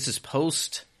 like this is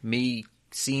post me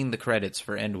seeing the credits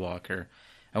for Endwalker.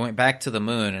 I went back to the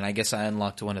moon, and I guess I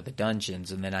unlocked one of the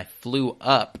dungeons, and then I flew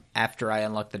up after I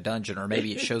unlocked the dungeon, or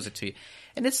maybe it shows it to you.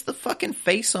 And it's the fucking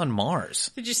face on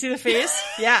Mars. Did you see the face?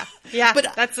 Yeah. But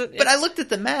that's but I looked at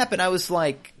the map, and I was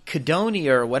like,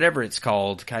 Cadonia, or whatever it's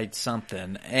called, Kite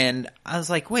something. And I was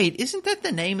like, wait, isn't that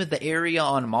the name of the area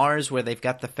on Mars where they've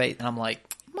got the face? And I'm like,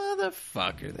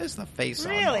 motherfucker, there's the face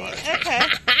on Really? Mars. Okay.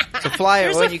 So fly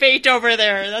There's a fate over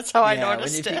there. That's how I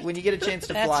noticed it. when you get a chance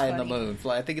to That's fly in the funny. moon,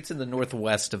 I think it's in the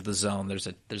northwest of the zone. There's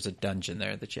a dungeon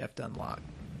there that you have to unlock.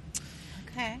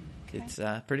 Okay. It's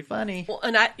pretty funny. Well,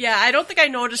 and I don't think I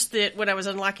noticed it when I was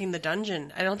unlocking the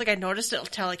dungeon. I don't think I noticed it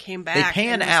until I came back. They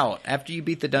pan and out after you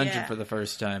beat the dungeon Yeah. for the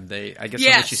first time. I guess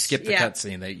Yes, unless you skip the yeah.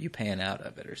 cutscene, you pan out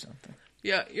of it or something.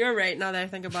 Yeah, you're right. Now that I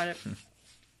think about it,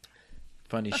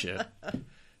 Funny shit.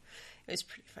 it's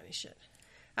pretty funny shit.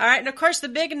 All right, and of course the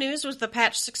big news was the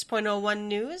patch 6.01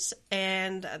 news,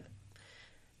 and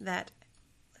that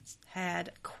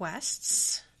had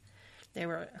quests. They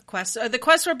were quests. The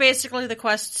quests were basically the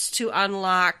quests to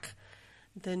unlock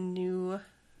the new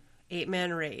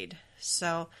 8-man raid.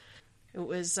 So it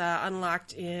was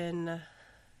unlocked in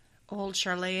Old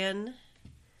Charlayan.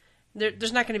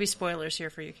 There's not going to be spoilers here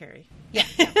for you, Carrie.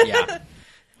 Yeah.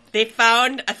 They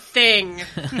found a thing,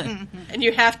 and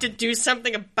you have to do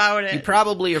something about it. You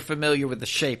probably are familiar with the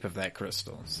shape of that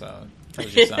crystal, so it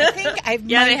tells you I something. think I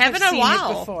Yeah, might they have haven't in a seen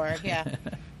while. it before. Yeah.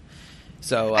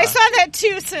 So I saw that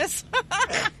too, sis.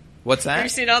 what's Have you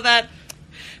that? seen all that?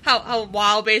 How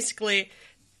WoW basically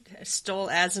stole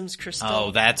Azim's crystal.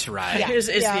 Oh, that's right. Yeah. is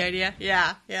Yeah. the idea.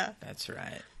 Yeah. That's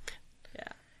right.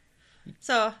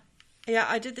 So, yeah,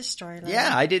 I did this storyline.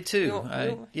 Yeah, I did too.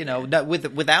 You- Not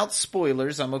without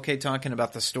spoilers, I'm okay talking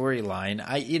about the storyline.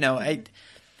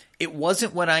 It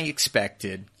wasn't what I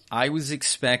expected. I was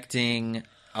expecting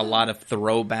a lot of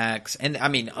throwbacks, and I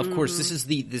mean, of course, this is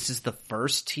the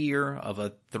first tier of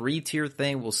a 3-tier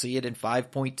thing. We'll see it in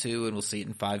 5.2, and we'll see it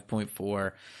in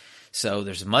 5.4. So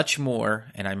there's much more,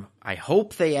 and I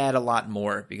hope they add a lot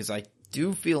more because I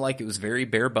do feel like it was very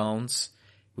bare bones.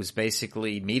 It was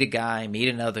basically meet a guy, meet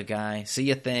another guy,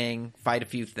 see a thing, fight a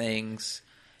few things,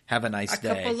 have a nice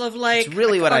day. A couple of like, it's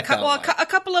really what I felt well, like. a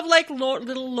couple of like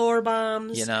little lore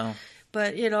bombs,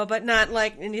 But but not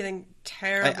like anything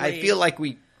terribly. I feel like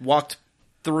we walked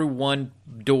through one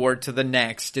door to the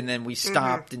next, and then we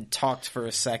stopped and talked for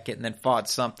a second, and then fought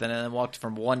something, and then walked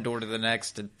from one door to the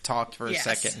next and talked for a Yes.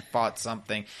 second and fought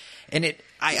something. And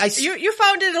you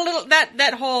found it a little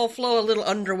that whole flow a little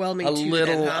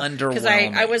underwhelming. Because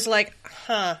I was like,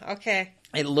 okay.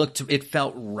 It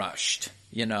felt rushed.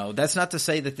 That's not to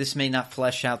say that this may not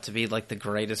flesh out to be like the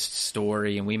greatest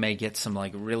story, and we may get some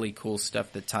like really cool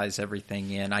stuff that ties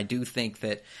everything in. I do think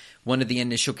that one of the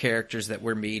initial characters that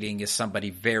we're meeting is somebody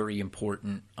very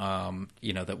important. I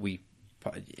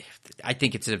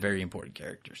think it's a very important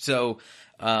character. So,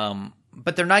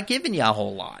 but they're not giving you a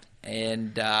whole lot.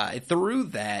 And through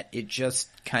that, it just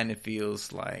kind of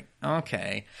feels like,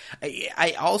 okay.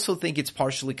 I also think it's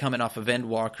partially coming off of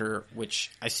Endwalker,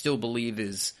 which I still believe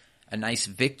is a nice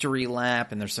victory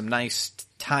lap, and there's some nice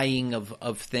tying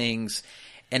of things.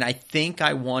 And I think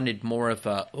I wanted more of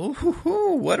a,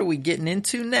 what are we getting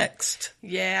into next?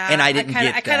 Yeah. And I didn't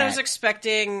get I kind of that. was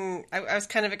expecting, I was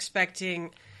kind of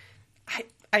expecting,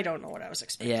 I don't know what I was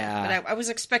expecting. Yeah. But I was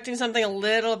expecting something a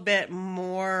little bit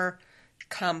more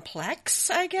complex,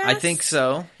 I guess. I think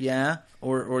so, yeah.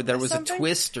 Or there was Something? a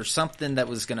twist or something that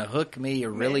was going to hook me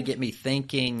or really get me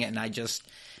thinking, and I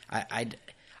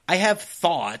have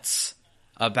thoughts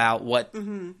about what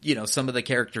some of the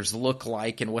characters look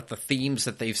like and what the themes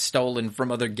that they've stolen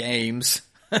from other games.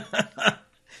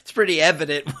 It's pretty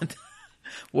evident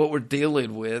what we're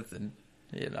dealing with, and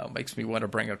makes me want to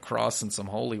bring a cross and some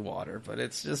holy water. But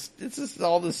it's just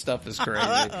all this stuff is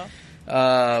crazy.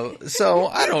 So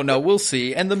I don't know. We'll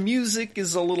see. And the music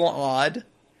is a little odd.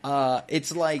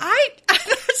 It's like I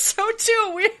thought so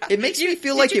too. It makes me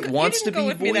feel like it wants to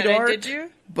be void art, did you?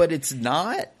 but it's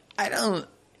not. I don't.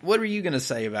 What were you going to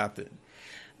say about it?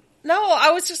 No,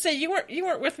 I was just saying you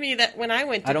weren't with me that when I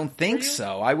went. I don't think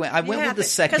so. I went with the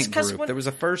second group. There was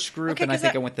a first group, and I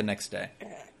think I went the next day.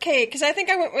 Okay, because I think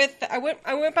I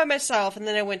went by myself, and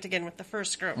then I went again with the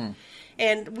first group,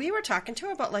 and we were talking too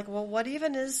about like, well, what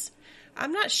even is?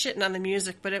 I'm not shitting on the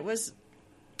music, but it was.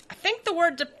 I think the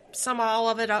word to sum all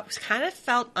of it up kind of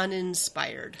felt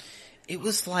uninspired. It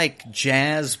was like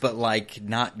jazz, but like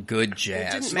not good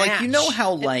jazz. It didn't Like match. you know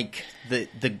how like the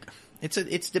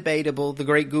it's debatable. The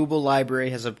Great Google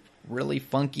Library has a really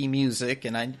funky music,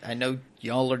 and I know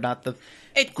y'all are not the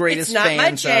greatest it's not fans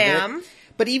my jam. of it.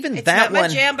 But even It's that not one, my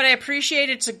jam, but I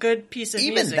appreciate it's a good piece of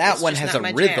even music. that It's one just has not a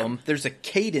my rhythm. jam. There's a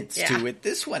cadence Yeah. to it.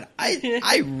 This one,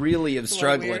 I really am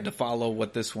struggling weird. to follow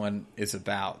what this one is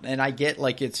about. And I get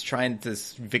like it's trying to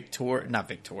not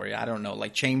Victoria. I don't know,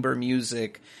 like chamber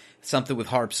music, something with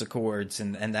harpsichords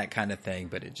and that kind of thing.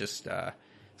 But it just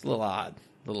it's a little odd.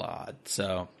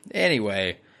 So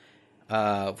anyway.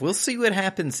 We'll see what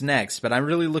happens next, but I'm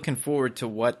really looking forward to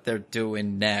what they're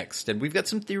doing next. And we've got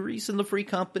some theories in the free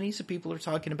company, so people are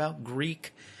talking about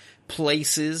Greek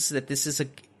places, that this is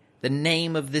the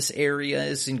name of this area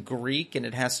is in Greek, and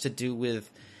it has to do with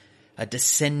a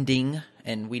descending,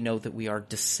 and we know that we are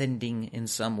descending in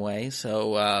some way,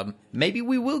 so maybe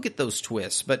we will get those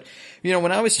twists. But,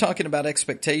 when I was talking about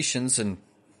expectations and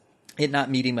it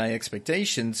not meeting my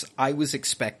expectations, I was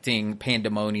expecting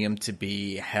Pandemonium to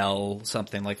be hell,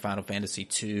 something like Final Fantasy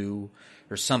II,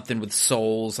 or something with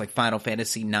souls like Final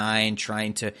Fantasy IX,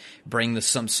 trying to bring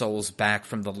some souls back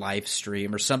from the live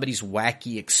stream, or somebody's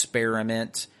wacky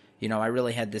experiment. I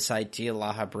really had this idea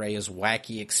La Habrea's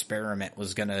wacky experiment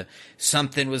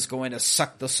something was going to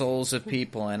suck the souls of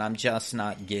people, and I'm just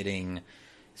not getting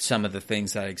some of the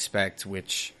things that I expect,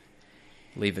 which...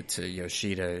 leave it to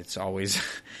Yoshida. It's always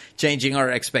changing our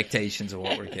expectations of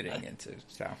what we're getting into.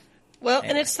 So, well,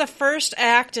 and it's the first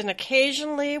act, and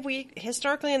occasionally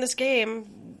historically in this game,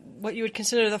 what you would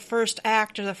consider the first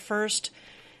act or the first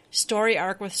story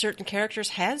arc with certain characters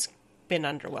has been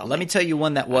underwhelming. Let me tell you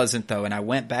one that wasn't, though, and I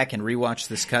went back and rewatched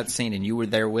this cutscene, and you were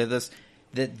there with us.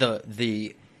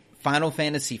 The Final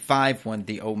Fantasy V one,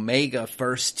 the Omega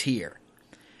first tier.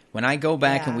 When I go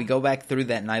back and we go back through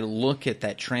that and I look at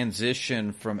that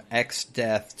transition from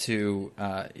X-Death to,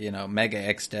 Mega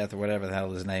X-Death or whatever the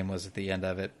hell his name was at the end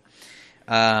of it,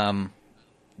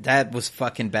 that was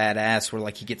fucking badass, where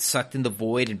like he gets sucked in the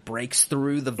void and breaks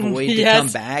through the void to come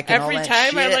back and every all that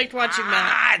time shit. I liked watching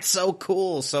that. It's so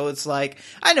cool. So it's like,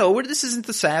 I know this isn't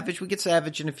the Savage. We get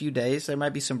Savage in a few days. There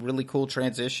might be some really cool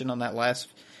transition on that last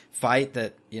fight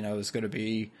that, is going to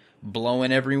be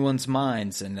blowing everyone's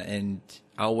minds, and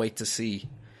I'll wait to see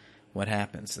what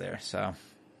happens there. So,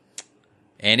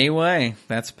 anyway,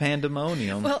 that's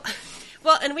Pandemonium. Well,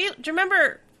 and do you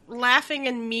remember laughing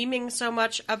and memeing so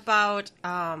much about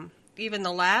even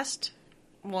the last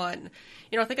one?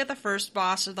 Think of the first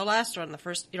boss or the last one. The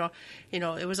first,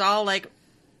 it was all like,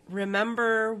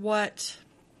 remember what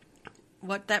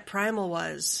that primal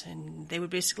was, and they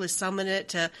would basically summon it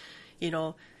to,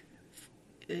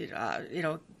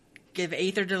 give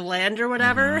Aether to the land or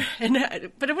whatever.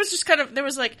 But it was just kind of, it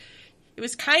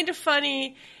was kind of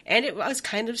funny, and it was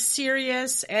kind of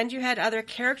serious, and you had other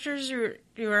characters you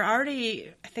were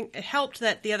already, I think it helped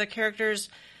that the other characters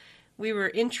we were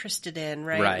interested in,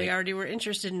 right? We already were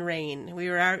interested in Rain. We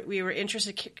were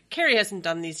interested, Carrie hasn't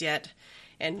done these yet,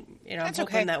 and, I'm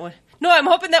hoping that one. No, I'm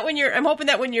hoping that when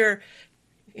you're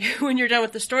when you're done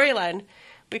with the storyline,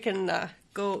 we can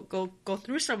go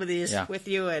through some of these with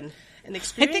you and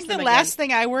experience. I think them the again. last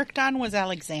thing I worked on was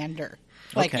Alexander.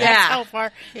 Like Okay. that's how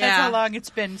far. That's how long it's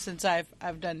been since I've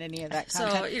done any of that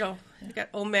content. So you've got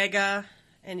Omega,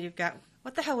 and you've got,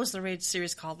 what the hell was the raid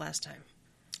series called last time?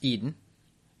 Eden.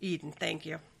 Thank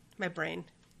you, my brain.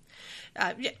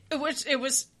 It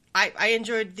was. I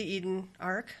enjoyed the Eden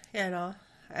arc.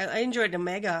 I enjoyed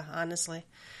Omega, honestly.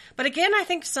 But again, I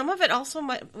think some of it also,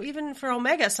 even for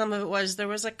Omega, some of it was there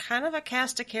was a kind of a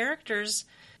cast of characters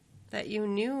that you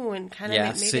knew and kind of Yeah,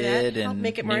 maybe Sid that helped and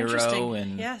make it more Nero interesting.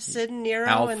 and Yeah, Sid and Nero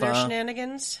Alpha. and their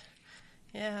shenanigans.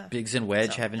 Yeah. Biggs and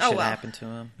Wedge So- having oh, shit well. happen to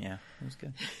him. Yeah, it was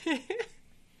good.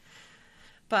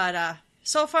 But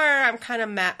so far, I'm kind of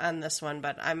mad on this one,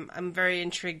 but I'm very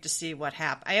intrigued to see what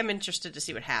happens. I am interested to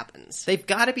see what happens. They've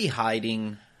got to be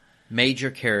hiding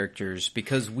major characters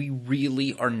because we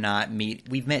really are not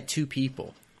We've met two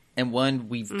people, and one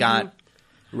we've got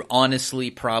honestly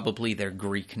probably their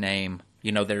Greek name,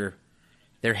 you know, their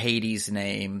Hades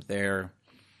name, their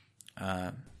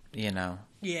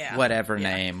Yeah. whatever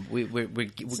Yeah. name.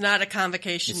 It's not a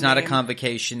convocation. It's not a name.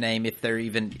 convocation name if they're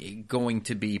even going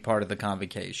to be part of the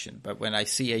convocation. But when I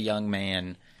see a young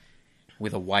man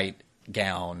with a white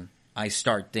gown, I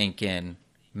start thinking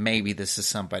maybe this is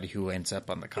somebody who ends up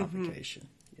on the convocation.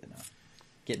 You know,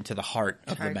 getting to the heart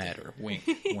of the Hard. matter. Wink,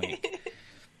 wink.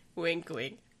 Wink,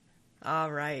 wink.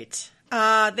 All right.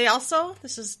 They also,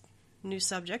 this is a new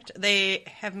subject, they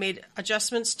have made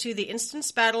adjustments to the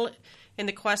instance battle in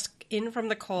the quest In From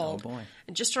the Cold. Oh, boy.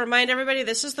 And just to remind everybody,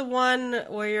 this is the one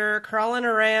where you're crawling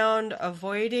around,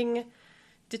 avoiding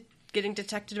getting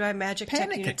detected by magic tech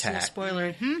Panic units. In a attack.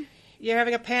 spoiler. You're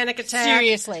having a panic attack.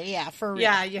 Seriously, yeah, for real.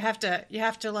 Yeah, you have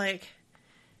to like,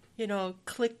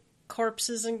 click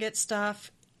corpses and get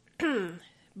stuff.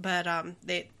 But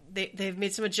they've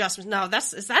made some adjustments. Now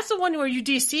that's the one where you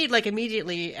DC'd like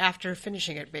immediately after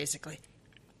finishing it, basically.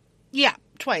 Yeah,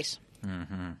 twice.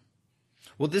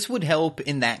 Well, this would help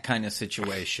in that kind of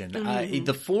situation.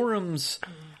 The forums,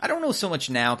 I don't know so much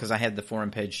now because I had the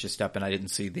forum page just up and I didn't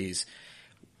see these.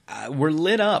 Were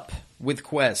lit up with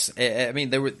quests. I mean,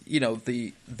 there were,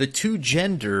 the two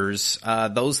genders,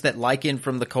 those that like In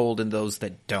From the Cold and those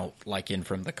that don't like In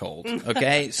From the Cold.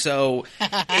 Okay, so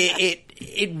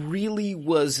it really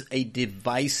was a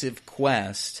divisive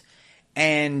quest,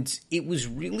 and it was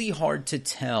really hard to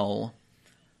tell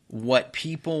what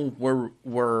people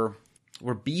were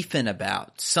beefing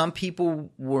about. Some people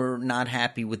were not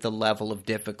happy with the level of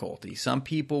difficulty. Some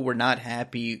people were not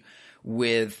happy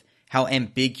with how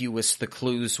ambiguous the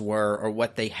clues were or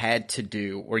what they had to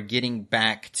do, or getting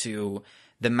back to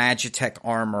the Magitech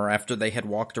armor after they had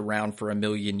walked around for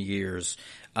 1,000,000 years.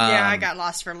 Yeah, I got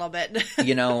lost for a little bit.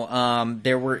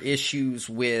 There were issues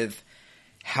with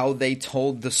how they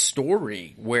told the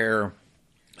story, where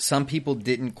some people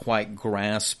didn't quite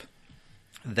grasp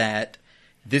that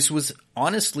this was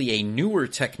honestly a newer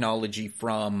technology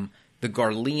from the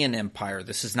Garlean Empire.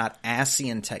 This is not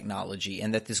Ascian technology,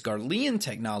 and that this Garlean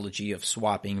technology of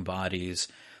swapping bodies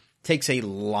takes a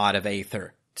lot of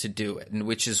aether to do it, and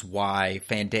which is why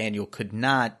Fandaniel could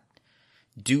not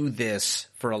do this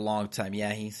for a long time.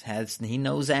 Yeah, he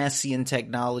knows Ascian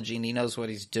technology and he knows what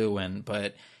he's doing,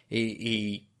 but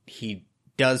he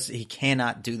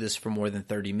cannot do this for more than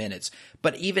 30 minutes.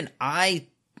 But even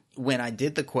when I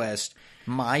did the quest,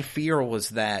 my fear was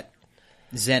that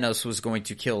Xenos was going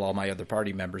to kill all my other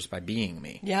party members by being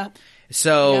me. Yeah.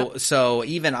 So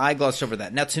even I glossed over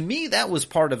that. Now, to me, that was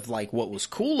part of like what was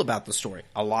cool about the story.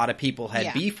 A lot of people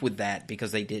had beef with that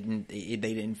because they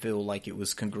didn't feel like it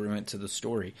was congruent to the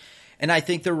story. And I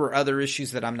think there were other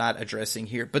issues that I'm not addressing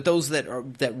here. But those that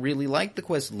really liked the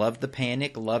quest loved the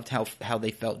panic, loved how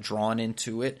they felt drawn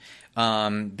into it.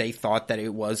 They thought that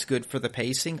it was good for the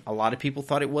pacing. A lot of people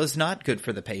thought it was not good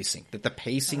for the pacing. That the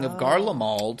pacing of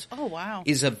Garlemald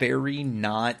is a very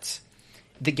not...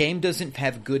 The game doesn't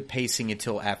have good pacing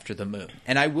until After the Moon.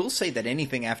 And I will say that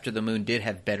anything After the Moon did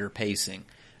have better pacing.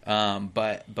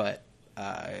 But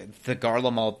the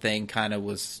Garlemald thing kind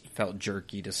of felt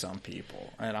jerky to some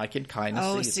people. And I could kind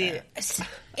of see that.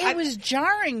 It was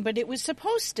jarring, but it was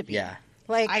supposed to be. Yeah.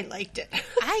 Like, I liked it.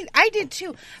 I did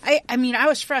too. I mean, I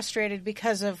was frustrated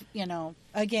because of,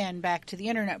 again, back to the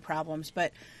internet problems.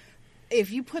 But if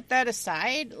you put that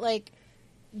aside, like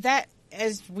that,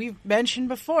 as we've mentioned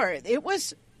before, it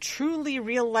was truly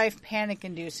real life panic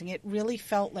inducing. It really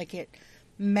felt like it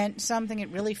meant something. It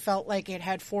really felt like it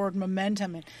had forward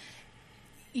momentum. And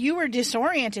you were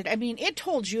disoriented. I mean, it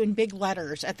told you in big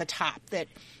letters at the top that,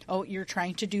 you're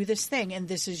trying to do this thing and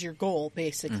this is your goal,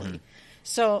 basically. Mm-hmm.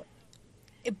 So,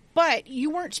 but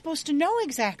you weren't supposed to know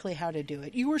exactly how to do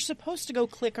it. You were supposed to go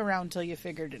click around till you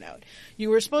figured it out. You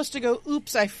were supposed to go,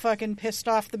 oops, I fucking pissed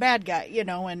off the bad guy,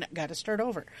 and got to start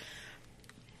over.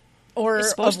 Or it's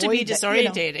supposed to be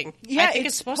disorientating. Yeah, I think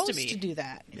it's supposed to do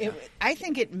that. Yeah. I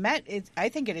think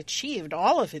it achieved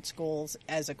all of its goals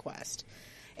as a quest.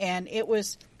 And it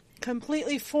was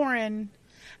completely foreign.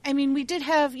 I mean, we did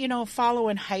have, follow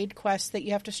and hide quests that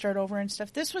you have to start over and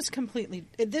stuff. This was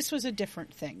a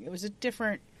different thing. It was a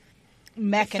different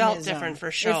mechanism. It felt different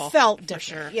for sure. It felt different. For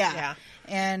sure. Yeah.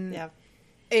 And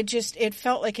it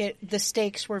felt like the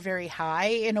stakes were very high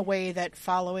in a way that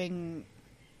following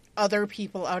other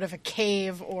people out of a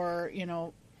cave or,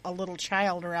 a little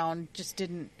child around just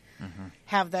didn't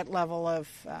have that level of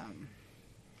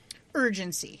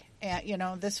urgency.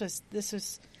 This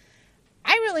was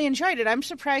I really enjoyed it. I'm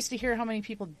surprised to hear how many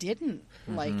people didn't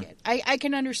like it. I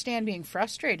can understand being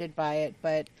frustrated by it,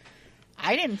 but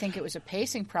I didn't think it was a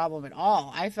pacing problem at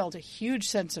all. I felt a huge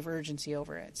sense of urgency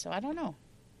over it, so I don't know.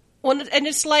 Well, and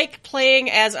it's like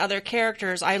playing as other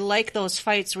characters. I like those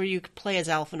fights where you play as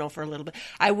Alphinaud for a little bit.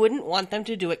 I wouldn't want them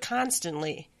to do it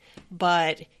constantly.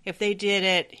 But if they did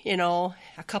it,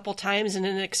 a couple times in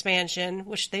an expansion,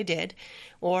 which they did,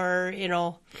 or,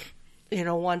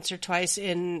 once or twice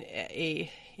in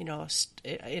in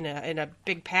a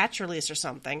big patch release or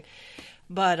something.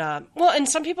 But, and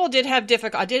some people did have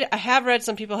I have read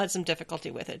some people had some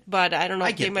difficulty with it, but I don't know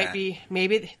if they might be,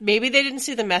 maybe they didn't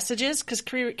see the messages, because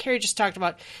Carrie just talked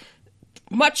about,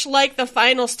 much like the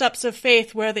final steps of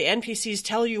faith where the NPCs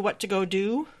tell you what to go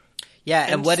do. Yeah,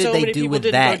 and what did they do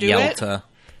with that, Yelta?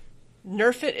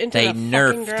 Nerf it into the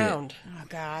fucking ground. Oh,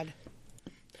 God.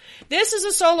 This is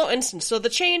a solo instance, so the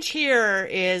change here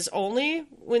is only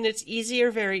when it's easy or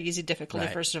very easy difficulty,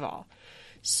 Right. First of all.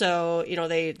 So,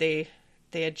 they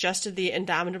adjusted the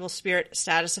Indomitable Spirit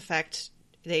status effect.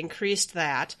 They increased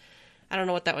that. I don't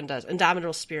know what that one does.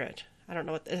 Indomitable Spirit. I don't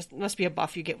know what... It must be a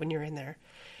buff you get when you're in there.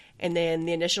 And then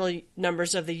the initial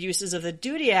numbers of the uses of the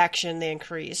duty action, they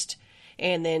increased.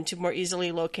 And then to more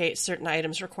easily locate certain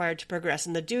items required to progress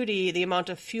in the duty, the amount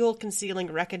of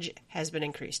fuel-concealing wreckage has been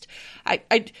increased. I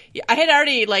had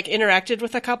already, interacted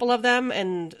with a couple of them,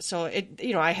 and so,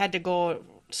 I had to go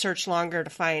search longer to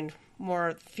find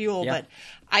more fuel, Yeah. but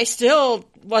I still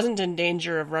wasn't in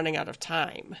danger of running out of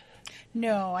time.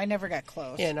 No, I never got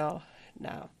close. No.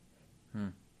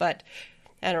 But,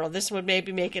 I don't know, this would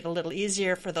maybe make it a little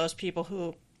easier for those people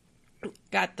who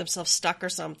got themselves stuck or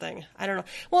something. I don't know.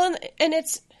 Well, and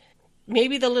it's,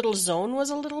 maybe the little zone was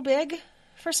a little big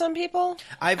for some people.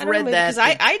 I've read that. Because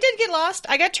I did get lost.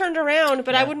 I got turned around,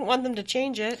 but I wouldn't want them to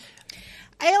change it.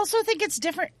 I also think it's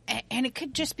different, and it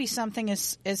could just be something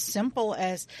as simple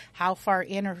as how far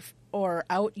in or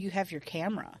out you have your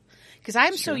camera. Because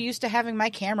I'm so used to having my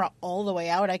camera all the way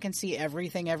out, I can see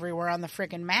everything everywhere on the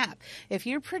frickin' map. If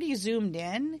you're pretty zoomed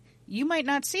in, you might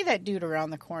not see that dude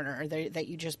around the corner or that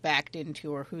you just backed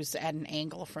into or who's at an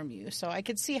angle from you. So I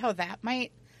could see how that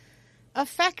might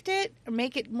affect it or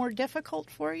make it more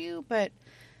difficult for you. But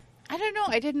I don't know.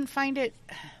 I didn't find it...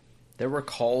 There were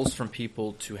calls from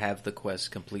people to have the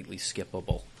quest completely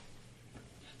skippable.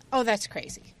 Oh, that's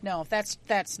crazy. No, that's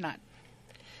not...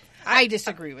 I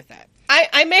disagree with that.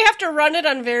 I may have to run it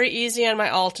on very easy on my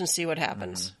alt and see what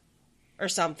happens. Or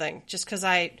something. Just because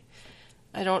I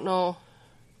don't know.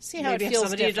 See how Maybe it have feels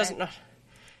somebody who different.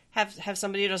 doesn't know, have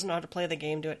somebody who doesn't know how to play the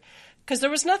game do it. Because there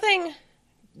was nothing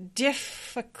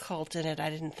difficult in it, I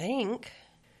didn't think.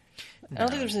 I don't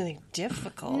think there was anything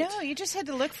difficult. No, you just had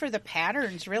to look for the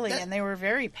patterns, really, and they were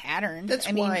very patterned. That's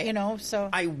I mean, why so...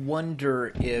 I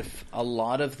wonder if a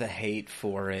lot of the hate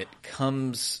for it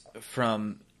comes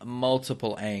from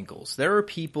multiple angles. There are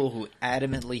people who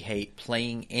adamantly hate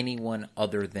playing anyone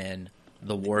other than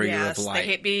the Warrior of Light. They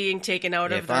hate being taken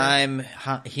out of If their... I'm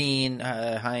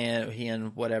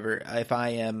Hien, whatever, if I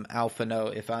am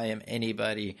Alphinaud, if I am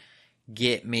anybody,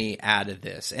 get me out of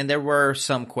this. And there were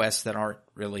some quests that aren't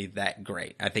really that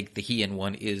great. I think the Hien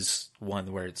one is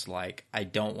one where it's like, I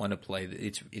don't want to play.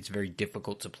 It's very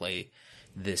difficult to play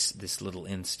this little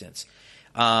instance.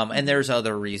 And there's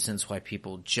other reasons why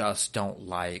people just don't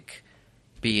like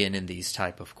being in these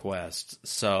type of quests.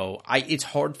 So it's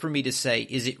hard for me to say,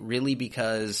 is it really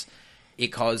because it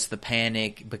caused the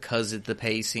panic, because of the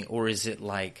pacing, or is it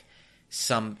like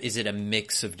is it a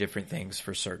mix of different things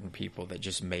for certain people that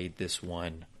just made this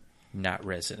one not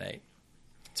resonate?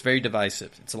 It's very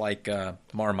divisive. It's like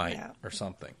Marmite or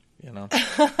something,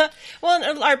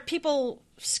 Well, are people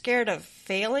scared of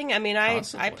failing? I mean,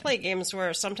 I play games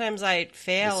where sometimes I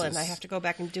fail and I have to go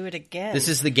back and do it again. This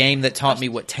is the game that taught me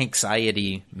what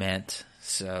tanxiety meant,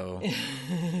 so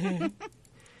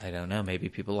I don't know. Maybe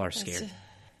people are scared.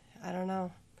 I don't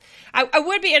know. I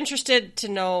would be interested to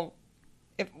know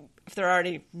if there are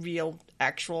any real,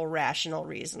 actual, rational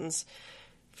reasons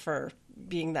for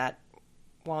being that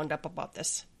wound up about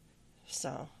this.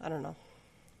 So, I don't know.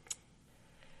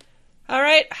 All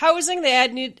right, housing,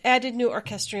 they added new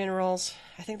orchestrion roles.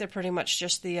 I think they're pretty much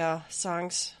just the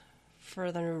songs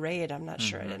for the new raid. I'm not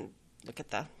sure. I didn't look at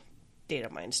the data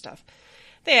mine stuff.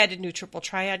 They added new triple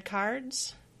triad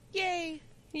cards. Yay!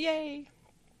 Yay!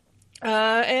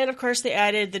 And of course, they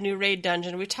added the new raid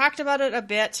dungeon. We talked about it a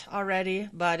bit already,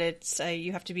 but it's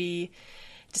you have to be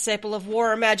Disciple of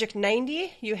War or Magic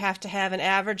 90. You have to have an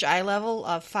average eye level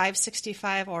of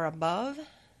 565 or above,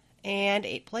 and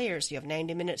 8 players. You have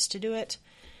 90 minutes to do it.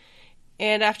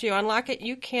 And after you unlock it,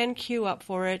 you can queue up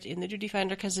for it in the Duty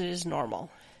Finder because it is normal.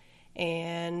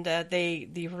 And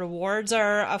the rewards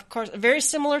are, of course, very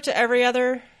similar to every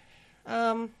other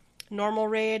normal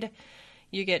raid.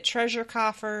 You get treasure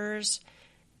coffers,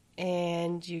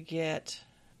 and you get...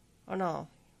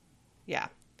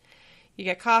 You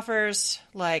get coffers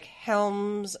like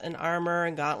helms and armor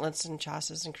and gauntlets and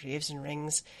chassis and greaves and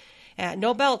rings.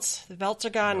 No belts. The belts are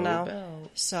gone now.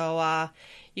 So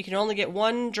you can only get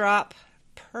 1 drop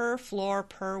per floor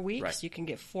per week. Right. So you can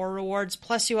get 4 rewards.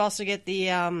 Plus you also get the...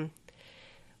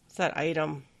 what's that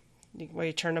item? Where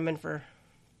you turn them in for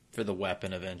the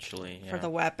weapon eventually. Yeah. For the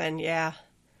weapon, yeah.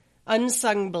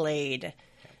 Unsung Blade.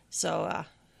 So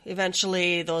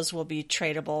eventually those will be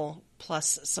tradable,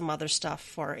 plus some other stuff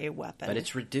for a weapon. But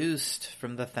it's reduced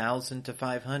from the 1,000 to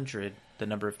 500, the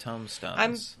number of tomestones.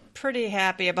 I'm pretty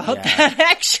happy about that,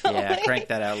 actually. Yeah, crank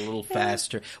that out a little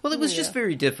faster. Well, it was just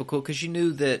very difficult because you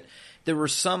knew that there were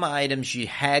some items you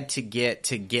had to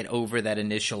get over that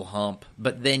initial hump,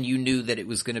 but then you knew that it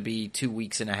was going to be 2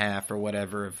 weeks and a half or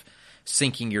whatever of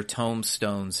sinking your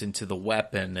tomestones into the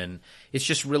weapon, and it's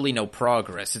just really no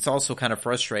progress. It's also kind of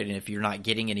frustrating if you're not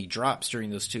getting any drops during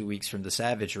those 2 weeks from the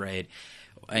Savage Raid,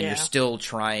 and you're still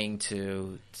trying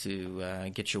to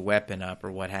get your weapon up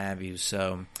or what have you.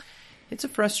 So it's a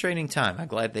frustrating time. I'm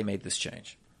glad they made this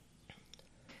change.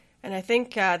 And I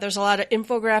think there's a lot of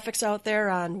infographics out there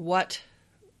on what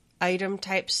item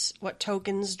types, what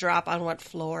tokens drop on what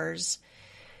floors.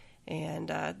 And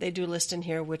they do list in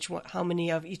here how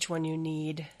many of each one you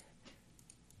need.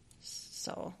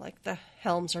 So, like the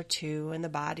helms are 2 and the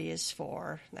body is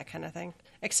 4, that kind of thing.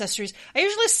 Accessories. I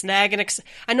usually snag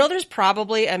I know there's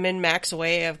probably a min-max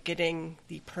way of getting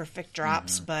the perfect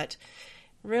drops, but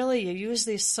really you use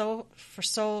these for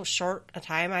so short a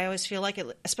time. I always feel like it,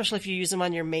 especially if you use them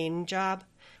on your main job,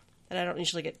 that I don't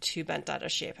usually get too bent out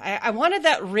of shape. I wanted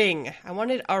that ring. I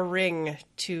wanted a ring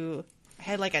to... I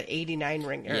had like an 89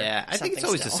 ring. Yeah, I think it's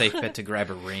always a safe bet to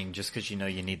grab a ring just because you know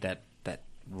you need that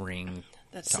ring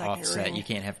to offset. Ring.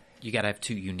 You got to have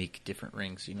 2 unique different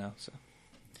rings, you know. So.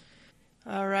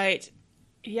 All right.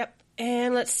 Yep.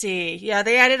 And let's see. Yeah,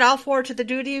 they added all 4 to the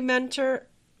Duty Mentor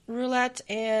Roulette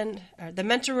and the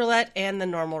Mentor Roulette and the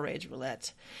Normal Rage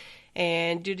Roulette.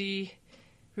 And Duty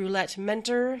Roulette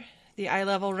Mentor, the eye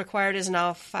level required is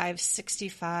now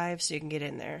 565, so you can get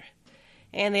in there.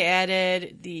 And they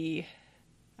added the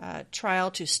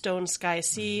trial to Stone Sky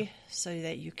Sea so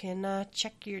that you can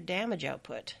check your damage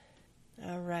output.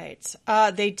 All right.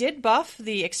 They did buff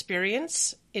the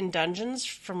experience in dungeons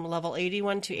from level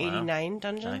 81 to 89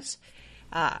 dungeons.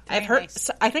 Nice. I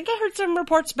think I heard some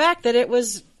reports back that it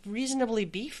was reasonably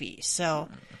beefy. So,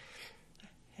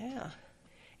 yeah.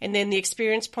 And then the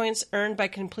experience points earned by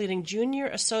completing junior,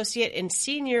 associate, and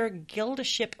senior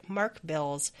guildship mark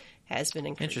bills has been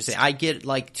increased. Interesting. I get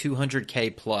like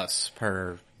 200k plus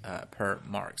per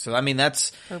mark. So I mean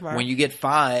that's when you get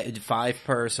 5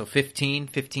 per, so 15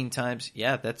 times.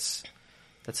 Yeah, that's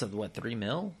 3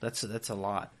 mil? That's a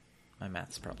lot. My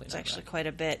math's probably not actually right. Quite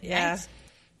a bit. Yeah. Nice.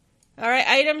 All right,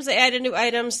 items. They added new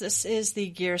items. This is the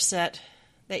gear set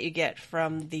that you get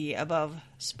from the above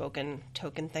spoken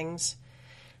token things.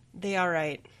 They are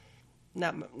right.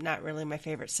 Not really my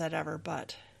favorite set ever,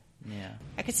 but yeah,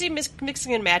 I could see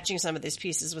mixing and matching some of these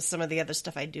pieces with some of the other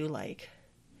stuff I do like.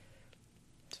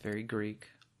 It's very Greek.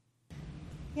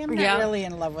 Yeah, I'm not really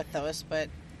in love with those, but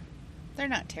they're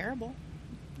not terrible.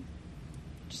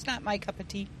 Just not my cup of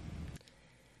tea.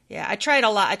 Yeah, I tried a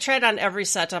lot. I tried on every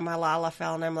set on my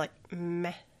Lalafell, and I'm like,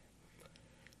 meh.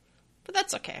 But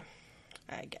that's okay,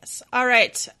 I guess. All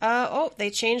right. They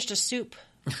changed to soup.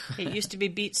 It used to be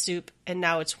beet soup, and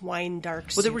now it's wine dark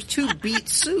soup. Well, there were 2 beet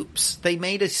soups. They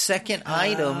made a second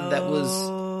item that was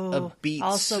a beet soup.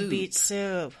 Also beet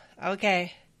soup.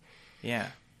 Okay. Yeah.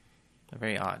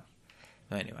 Very odd.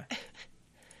 But anyway.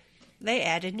 They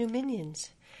added new minions.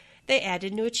 They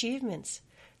added new achievements.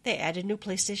 They added new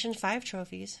PlayStation 5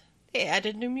 trophies. They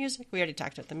added new music. We already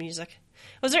talked about the music.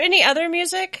 Was there any other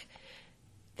music?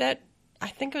 That I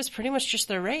think it was pretty much just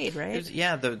the raid, right?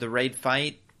 The raid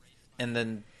fight. And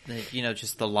then,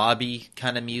 just the lobby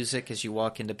kind of music as you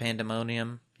walk into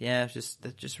Pandemonium. Yeah,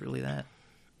 just really that.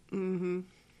 Mm-hmm.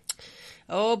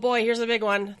 Oh, boy, here's a big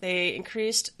one. They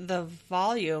increased the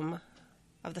volume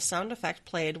of the sound effect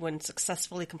played when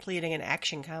successfully completing an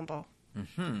action combo.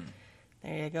 Mm-hmm.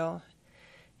 There you go.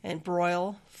 And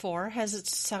Broil 4 has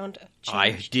its sound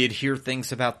I changed. did hear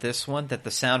things about this one, that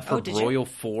the sound for did you? Broil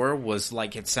 4 was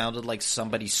like, it sounded like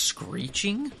somebody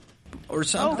screeching or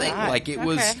something. God. Like it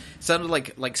Okay. sounded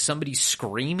like somebody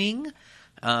screaming.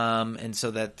 And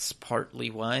so that's partly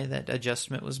why that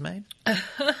adjustment was made.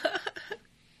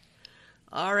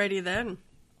 Alrighty then.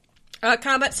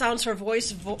 Combat sounds for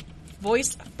voice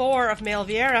 4 of Male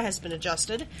Vieira has been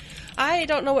adjusted. I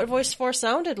don't know what voice 4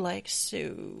 sounded like,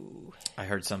 so... I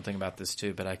heard something about this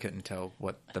too, but I couldn't tell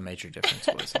what the major difference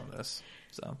was on this.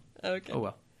 So, Okay. oh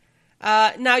well.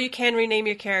 Now you can rename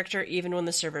your character even when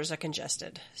the servers are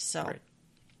congested. So, Great.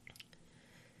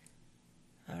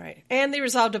 all right. And they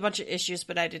resolved a bunch of issues,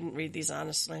 but I didn't read these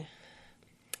honestly.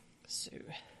 So,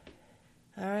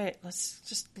 all right. Let's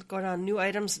just go down new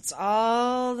items. It's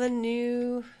all the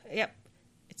new. Yep,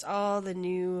 it's all the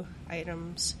new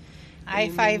items.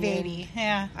 I-580.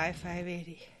 Yeah.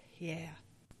 I-580. Yeah.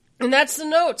 And that's the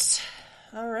notes.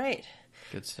 All right.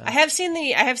 Good stuff. I have seen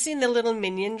the little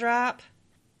minion drop.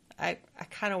 I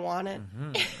kind of want it.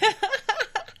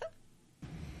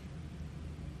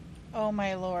 Oh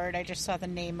my lord! I just saw the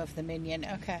name of the minion.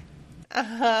 Okay.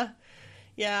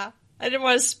 Yeah. I didn't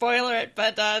want to spoiler it,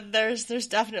 but there's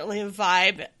definitely a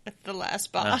vibe at the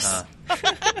last boss.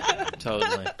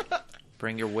 Totally.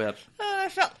 Bring your whip. I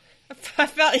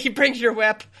felt you bring your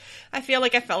whip. I feel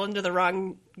like I fell into the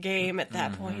wrong game at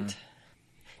that point.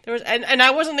 There was, and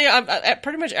I wasn't the.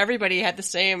 Pretty much everybody had the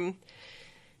same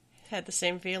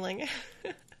feeling.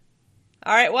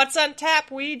 All right, what's on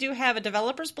tap? We do have a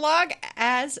developers blog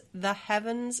as the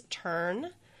Heavens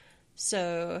Turn.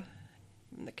 So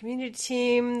the community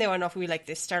team, they want to know if we like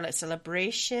the Starlight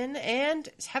Celebration, and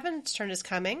Heaven's Turn is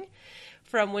coming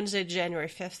from Wednesday, January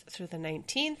 5th through the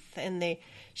 19th, and they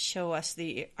show us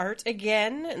the art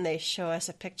again, and they show us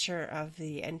a picture of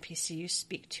the NPC you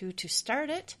speak to start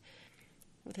it,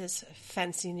 with his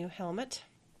fancy new helmet.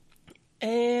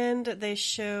 And they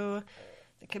show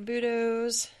the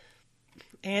Kabutos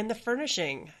and the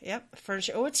furnishing. Yep,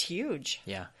 furnishing. Oh, it's huge.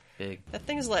 Yeah, big. That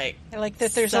thing's like... I like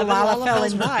that there's a 7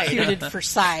 Lalafell wide. imputed for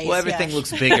size. Well, everything yeah.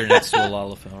 looks bigger next to a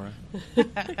Lalafell,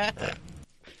 right?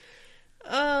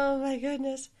 Oh, my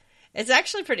goodness. It's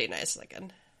actually pretty nice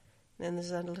looking. And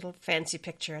there's a little fancy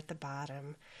picture at the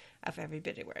bottom of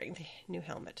everybody wearing the new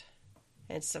helmet.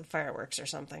 And some fireworks or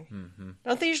something. Mm-hmm.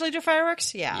 Don't they usually do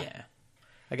fireworks? Yeah. Yeah.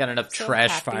 I got enough So trash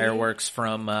happy. fireworks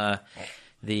from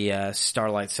the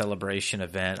Starlight Celebration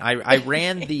event. I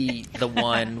ran the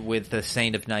one with the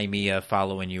Saint of Naimia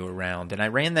following you around, and I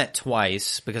ran that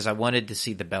twice because I wanted to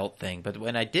see the belt thing. But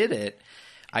when I did it,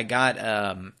 I got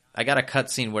a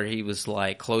cutscene where he was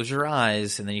like, "Close your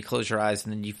eyes," and then you close your eyes,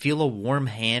 and then you feel a warm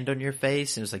hand on your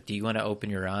face, and it was like, "Do you want to open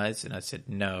your eyes?" And I said,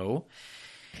 "No."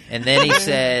 And then he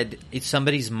said, "It's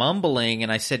somebody's mumbling,"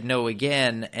 and I said no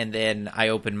again, and then I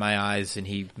opened my eyes and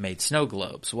he made snow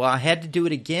globes. Well, I had to do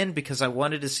it again because I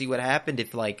wanted to see what happened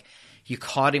if, like, you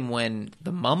caught him when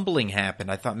the mumbling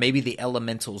happened. I thought maybe the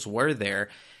elementals were there,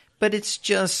 but it's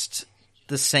just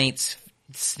the saints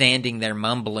standing there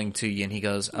mumbling to you, and he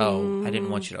goes, "Oh, I didn't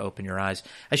want you to open your eyes."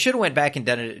 I should have went back and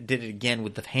did it again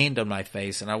with the hand on my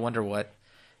face, and I wonder what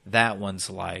that one's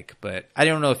like, but I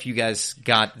don't know if you guys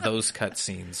got those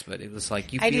cutscenes, but it was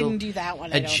like you feel I didn't do that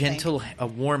one. I a don't gentle, think. a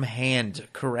warm hand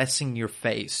caressing your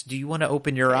face. Do you want to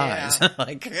open your eyes?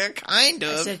 Like, kind of.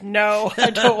 I said, no,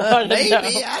 I don't want to Maybe, know.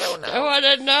 I don't know. I want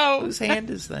to know. Whose hand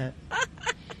is that?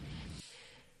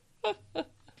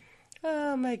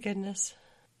 Oh, my goodness.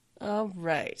 All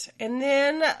right. And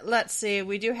then, let's see.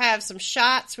 We do have some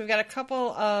shots. We've got a couple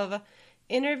of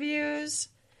interviews.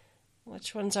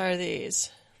 Which ones are these?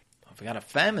 We got a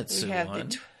Famitsu We have one.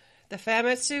 the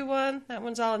Famitsu one. That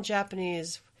one's all in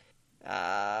Japanese.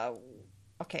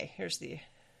 Okay, here's the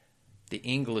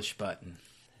English button.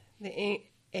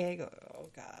 Oh,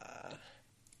 God.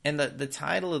 And the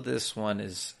title of this one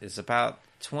is about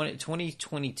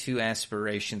 2022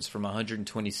 aspirations from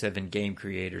 127 game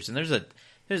creators. And there's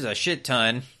a shit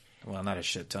ton. Well, not a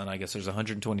shit ton. I guess there's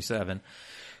 127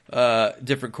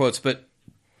 different quotes. But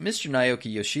Mr.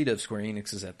 Naoki Yoshida of Square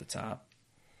Enix is at the top.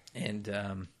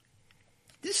 And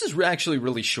this is actually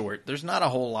really short. There's not a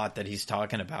whole lot that he's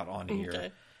talking about on here.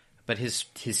 Okay. But his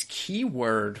key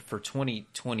word for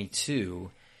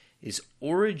 2022 is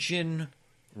origin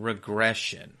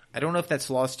regression. I don't know if that's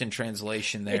lost in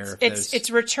translation there. It's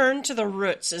return to the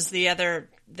roots is the other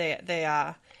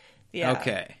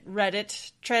okay.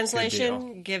 Reddit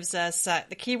translation gives us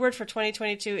the keyword for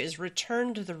 2022 is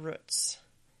return to the roots.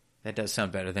 That does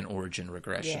sound better than origin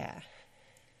regression. Yeah.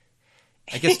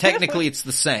 I guess technically it's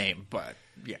the same, but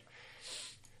yeah.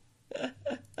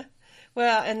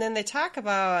 Well, and then they talk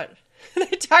about They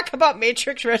talk about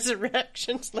Matrix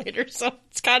Resurrections later, so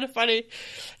it's kind of funny.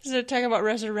 Is it talking about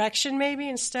resurrection maybe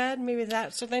instead? Maybe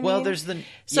that's what they mean? Well, there's the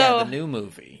new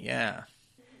movie. Yeah.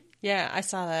 Yeah, I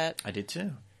saw that. I did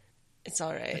too. It's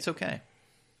all right. It's okay.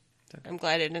 I'm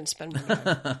glad I didn't spend money on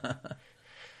it.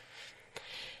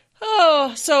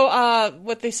 Oh, so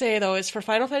what they say, though, is for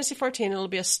Final Fantasy XIV, it'll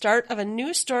be a start of a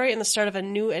new story and the start of a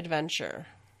new adventure.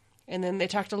 And then they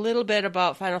talked a little bit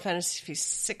about Final Fantasy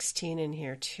XVI in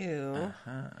here, too.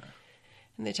 Uh-huh.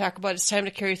 And they talk about it's time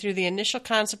to carry through the initial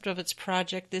concept of its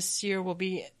project. This year will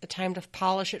be a time to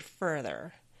polish it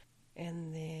further.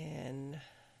 And then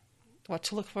what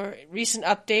to look for, recent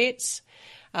updates.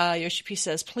 Yoshi P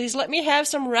says, please let me have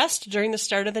some rest during the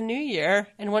start of the new year.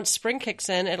 And once spring kicks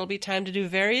in, it'll be time to do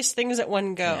various things at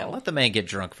one go. Yeah, let the man get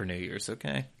drunk for New Year's,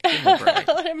 okay? Give him a break.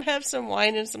 Let him have some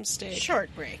wine and some steak.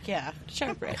 Short break, yeah.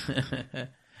 Short break.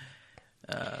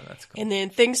 That's cool. And then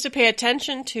things to pay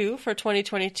attention to for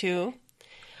 2022.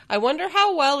 I wonder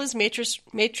how well is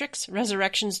Matrix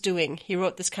Resurrections doing? He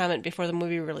wrote this comment before the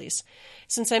movie release.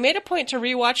 Since I made a point to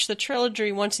rewatch the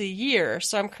trilogy once a year,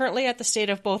 so I'm currently at the state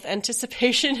of both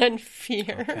anticipation and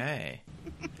fear. Okay.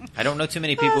 I don't know too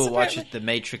many people who watch the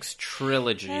Matrix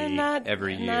trilogy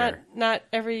every year. Not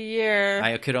every year.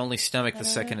 I could only stomach the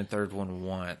second and third one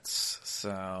once,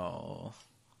 so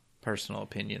personal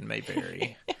opinion may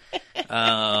vary.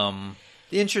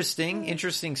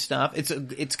 Interesting stuff.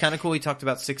 It's kind of cool. We talked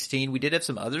about 16. We did have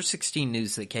some other 16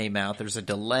 news that came out. There's a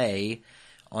delay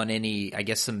on any, I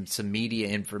guess, some media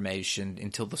information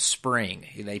until the spring.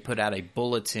 They put out a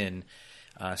bulletin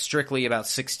strictly about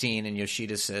 16, and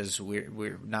Yoshida says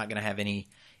we're not going to have any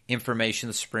information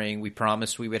this spring. We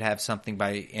promised we would have something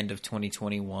by end of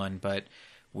 2021, but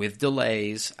with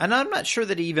delays. And I'm not sure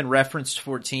that he even referenced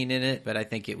 14 in it, but I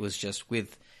think it was just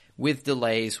with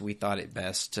delays, we thought it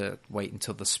best to wait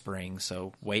until the spring.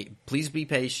 So please be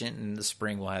patient, and in the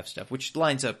spring we'll have stuff, which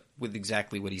lines up with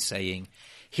exactly what he's saying.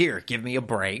 Here, give me a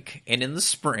break, and in the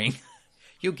spring,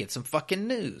 you'll get some fucking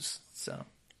news. So,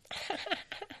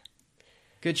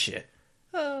 good shit.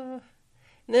 And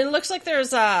then it looks like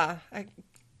there's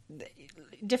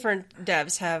different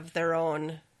devs have their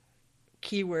own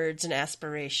keywords and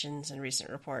aspirations and recent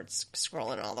reports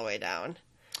scrolling all the way down.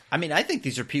 I mean, I think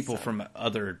these are people from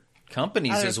other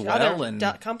companies as well, and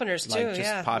companies too, like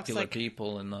just popular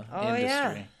people in the industry.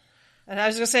 Yeah. And I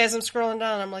was gonna say, as I'm scrolling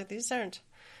down, I'm like, these aren't.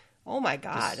 Oh my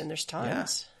god! And there's tons. Yeah.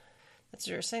 That's what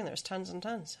you were saying. There's tons and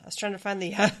tons. I was trying to find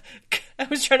the. I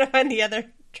was trying to find the other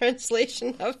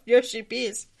translation of Yoshi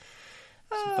P's.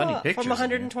 Some funny pictures from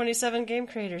 127 game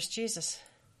creators. Jesus.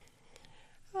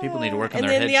 People need to work on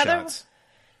their headshots.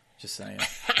 Just saying.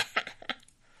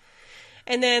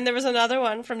 And then there was another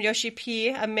one from Yoshi P,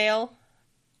 a mail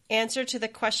answer to the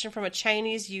question from a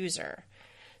Chinese user.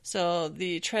 So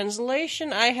the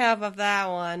translation I have of that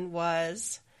one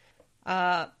was,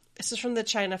 this is from the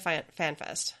China Fan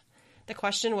Fest. The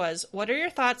question was, what are your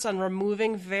thoughts on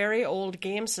removing very old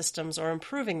game systems or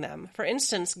improving them? For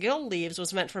instance, Guild Leaves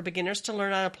was meant for beginners to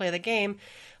learn how to play the game,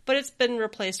 but it's been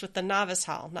replaced with the Novice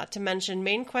Hall. Not to mention,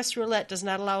 Main Quest Roulette does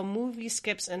not allow movie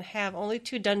skips and have only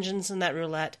 2 dungeons in that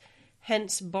roulette,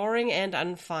 hence boring and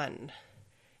unfun.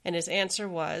 And his answer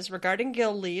was, regarding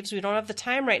Guild Leaves, we don't have the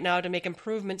time right now to make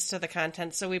improvements to the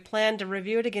content, so we plan to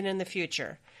review it again in the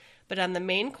future. But on the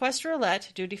Main Quest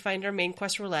Roulette, Duty Finder Main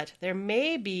Quest Roulette, there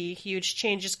may be huge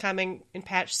changes coming in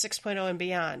patch 6.0 and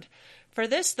beyond. For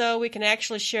this, though, we can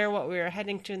actually share what we are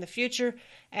heading to in the future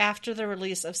after the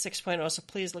release of 6.0, so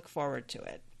please look forward to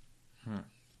it.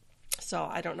 So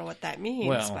I don't know what that means.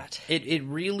 Well, but it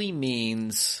really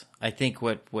means, I think,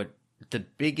 what the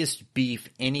biggest beef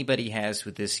anybody has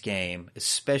with this game,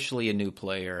 especially a new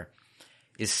player,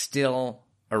 is still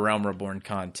a Realm Reborn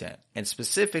content. And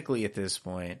specifically at this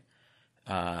point,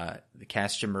 the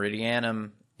Castra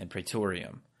Meridianum and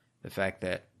Praetorium. The fact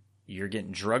that you're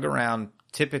getting drug around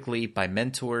typically by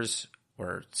mentors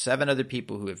or 7 other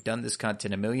people who have done this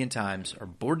content a million times, are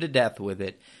bored to death with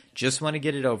it, just want to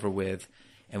get it over with,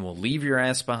 and will leave your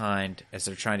ass behind as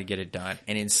they're trying to get it done.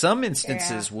 And in some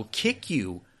instances will kick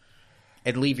you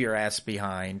and leave your ass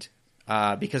behind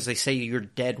because they say you're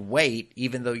dead weight,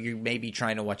 even though you may be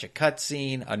trying to watch a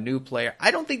cutscene, a new player.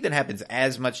 I don't think that happens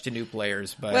as much to new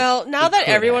players, but well, now that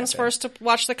everyone's forced to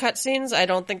watch the cutscenes, I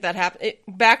don't think that happened.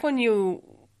 Back when you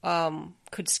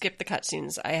could skip the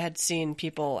cutscenes, I had seen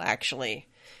people actually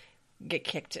get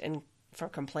kicked and for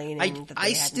complaining.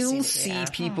 I still see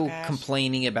people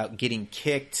complaining about getting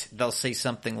kicked. They'll say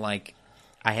something like,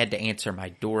 I had to answer my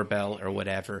doorbell or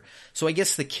whatever. So I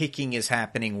guess the kicking is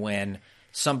happening when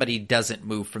somebody doesn't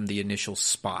move from the initial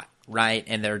spot right?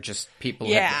 And they're just people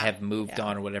have moved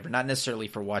on or whatever. Not necessarily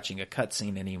for watching a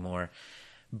cutscene anymore,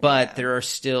 but there are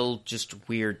still just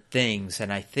weird things.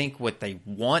 And I think what they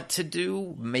want to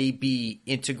do may be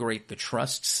integrate the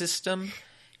trust system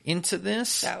into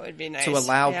this. That would be nice. To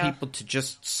allow people to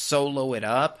just solo it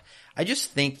up. I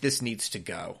just think this needs to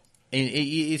go.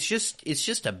 It's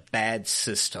just a bad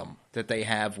system that they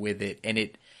have with it, and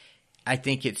I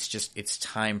think it's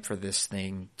time for this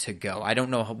thing to go. I don't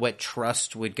know what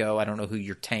trust would go. I don't know who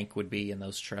your tank would be in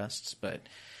those trusts, but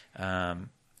I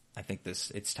think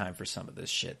it's time for some of this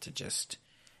shit to just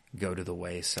go to the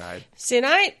wayside. See, and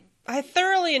I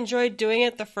thoroughly enjoyed doing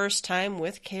it the first time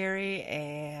with Carrie,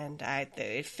 and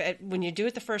when you do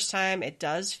it the first time, it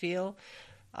does feel.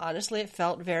 Honestly, it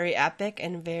felt very epic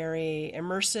and very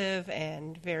immersive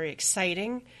and very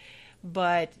exciting.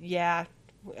 But yeah,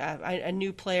 a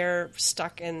new player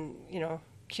stuck in,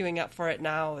 queuing up for it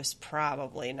now is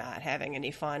probably not having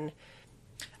any fun.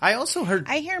 I also heard...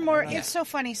 I hear more... It's so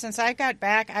funny. Since I got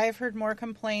back, I've heard more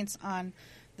complaints on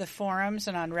the forums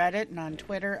and on Reddit and on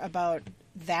Twitter about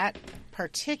that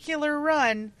particular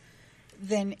run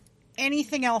than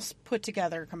anything else put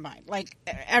together combined. Like,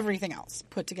 everything else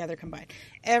put together combined.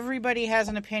 Everybody has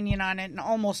an opinion on it, and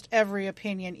almost every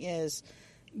opinion is,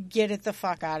 get it the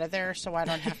fuck out of there so I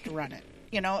don't have to run it.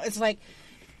 It's like...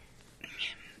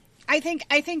 I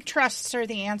think trusts are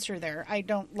the answer there. I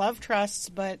don't love trusts,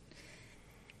 but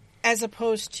as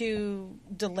opposed to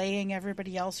delaying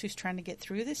everybody else who's trying to get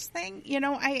through this thing,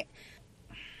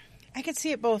 I could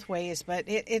see it both ways, but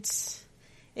it's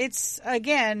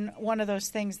again one of those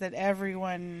things that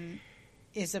everyone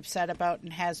is upset about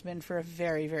and has been for a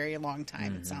very, very long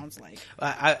time. It sounds like.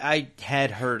 I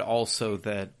had heard also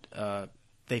that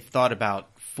they've thought about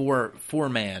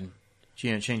four-man,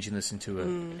 changing this into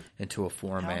a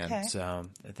four-man. Okay. So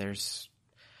there's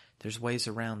ways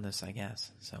around this, I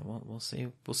guess. So we'll see.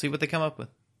 We'll see what they come up with.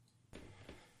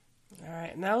 All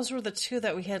right, and those were the two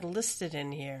that we had listed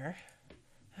in here.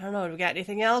 I don't know. Do we got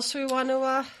anything else we want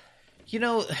to?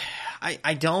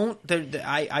 I don't.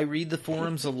 I read the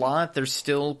forums a lot. There's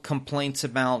still complaints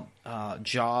about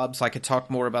jobs. I could talk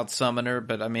more about Summoner,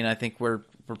 but I mean, I think we're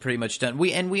pretty much done.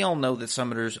 We all know that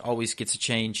Summoners always gets a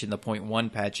change in the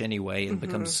 0.1 patch anyway and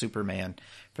becomes Superman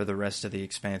for the rest of the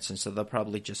expansion. So they'll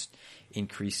probably just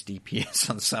increase DPS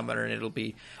on Summoner and it'll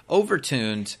be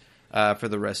overtuned for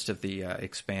the rest of the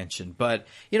expansion. But,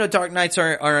 Dark Knights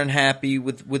are unhappy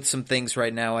with some things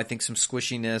right now. I think some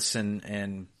squishiness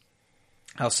and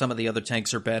how some of the other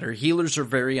tanks are better. Healers are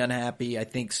very unhappy, I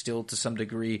think, still to some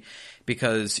degree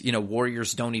because,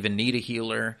 warriors don't even need a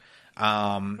healer.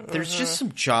 There's just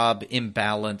some job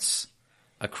imbalance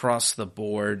across the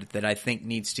board that I think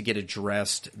needs to get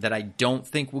addressed that I don't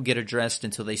think will get addressed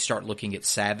until they start looking at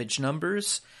Savage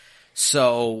numbers.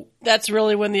 So that's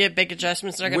really when the big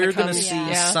adjustments are going to come. We're going to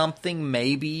see something,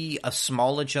 maybe a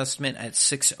small adjustment at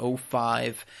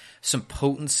 605, some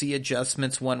potency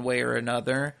adjustments one way or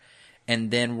another, and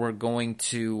then we're going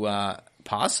to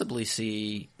possibly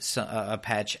see a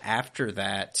patch after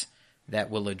that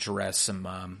will address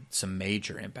some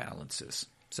major imbalances.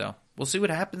 So we'll see what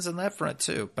happens on that front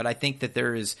too. But I think that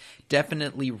there is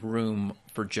definitely room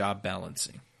for job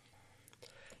balancing.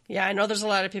 Yeah, I know there's a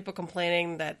lot of people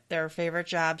complaining that their favorite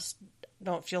jobs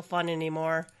don't feel fun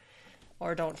anymore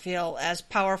or don't feel as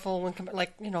powerful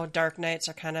when, Dark Knights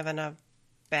are kind of in a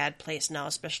bad place now,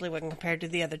 especially when compared to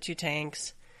the other two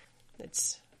tanks.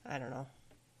 I don't know.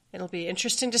 It'll be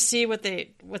interesting to see what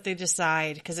they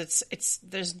decide because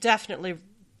there's definitely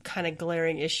kind of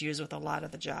glaring issues with a lot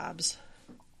of the jobs.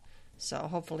 So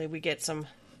hopefully we get some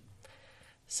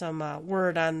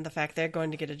word on the fact they're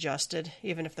going to get adjusted,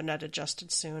 even if they're not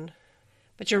adjusted soon.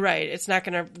 But you're right; it's not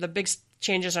going to. The big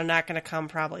changes are not going to come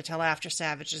probably till after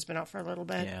Savage has been out for a little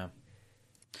bit. Yeah,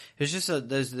 there's just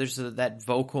there's that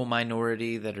vocal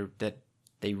minority that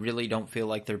they really don't feel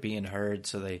like they're being heard,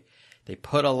 so they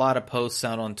put a lot of posts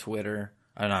out on Twitter,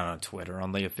 not on Twitter,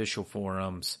 on the official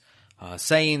forums,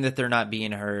 saying that they're not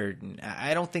being heard. And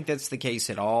I don't think that's the case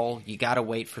at all. You got to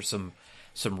wait for some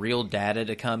real data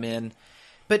to come in.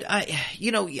 But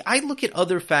I look at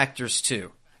other factors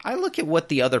too. I look at what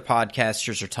the other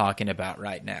podcasters are talking about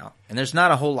right now, and there's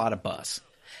not a whole lot of buzz.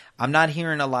 I'm not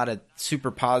hearing a lot of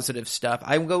super positive stuff.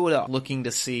 I'm looking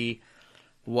to see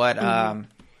what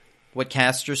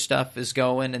caster stuff is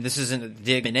going, and this isn't a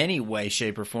dig in any way,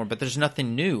 shape, or form, but there's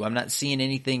nothing new. I'm not seeing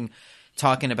anything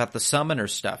talking about the Summoner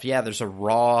stuff. Yeah, there's a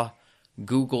raw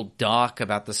Google Doc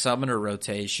about the Summoner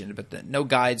rotation, but no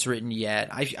guides written yet.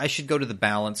 I should go to the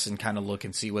balance and kind of look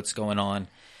and see what's going on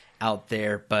out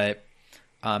there, but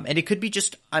and it could be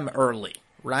just I'm early,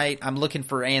 right? I'm looking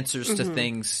for answers to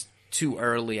things too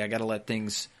early. I got to let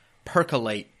things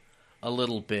percolate a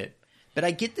little bit. But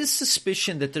I get this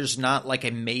suspicion that there's not like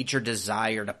a major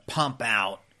desire to pump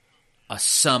out a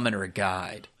summoner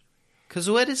guide. Because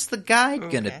what is the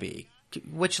guide going to be?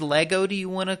 Which Lego do you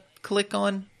want to click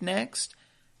on next?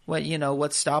 What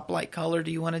stoplight color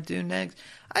do you want to do next?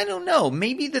 I don't know.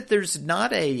 Maybe that there's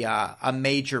not a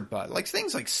major but like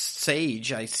things like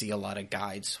Sage. I see a lot of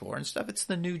guides for and stuff. It's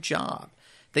the new job.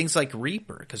 Things like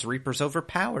Reaper, because Reaper's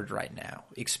overpowered right now.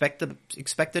 Expect the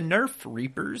nerf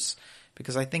Reapers,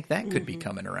 because I think that could be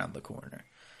coming around the corner.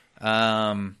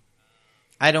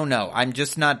 I don't know. I'm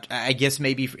just not. I guess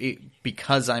maybe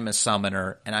because I'm a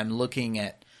summoner and I'm looking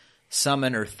at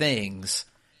summoner things,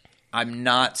 I'm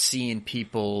not seeing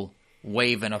people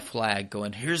waving a flag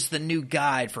going, here's the new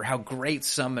guide for how great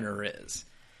summoner is.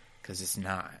 Because it's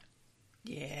not.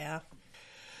 Yeah.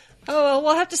 Oh, well,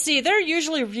 we'll have to see. They're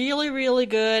usually really, really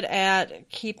good at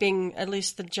keeping at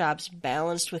least the jobs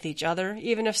balanced with each other,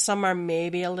 even if some are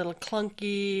maybe a little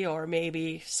clunky or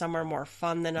maybe some are more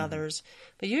fun than others.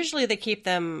 But usually they keep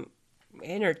them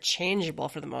interchangeable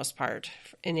for the most part.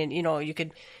 And then,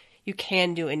 you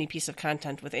can do any piece of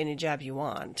content with any job you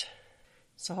want.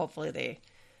 So hopefully they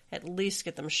at least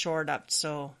get them shored up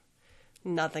so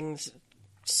nothing's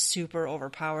super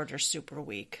overpowered or super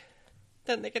weak.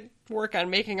 Then they can work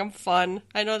on making them fun.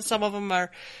 I know some of them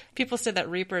are. People say that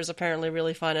Reaper is apparently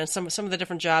really fun, and some of the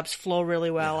different jobs flow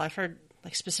really well. Yeah. I've heard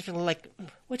specifically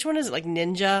which one is it? Like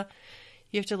Ninja,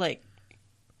 you have to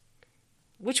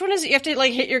Which one is it? You have to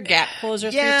hit your gap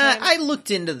closer 3 times? Yeah, I looked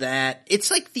into that.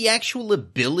 It's like the actual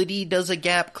ability does a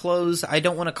gap close. I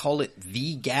don't want to call it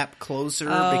the gap closer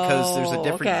because there's a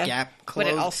different gap close.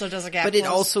 But it also does a gap close. But it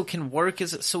also can work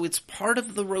so it's part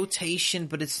of the rotation,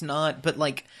 but it's not. But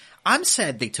I'm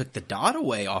sad they took the dot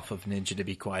away off of Ninja, to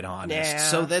be quite honest. Yeah.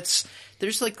 So there's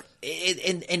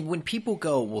and when people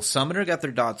go, well, Summoner got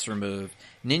their dots removed,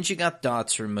 Ninja got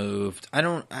dots removed. I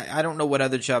don't know what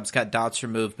other jobs got dots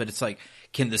removed, but it's like,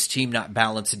 can this team not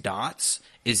balance dots?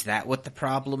 Is that what the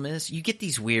problem is? You get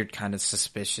these weird kind of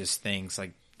suspicious things,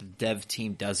 like the dev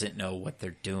team doesn't know what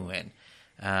they're doing.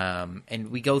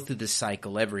 And we go through this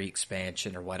cycle every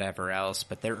expansion or whatever else,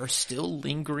 but there are still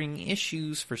lingering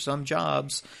issues for some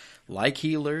jobs, like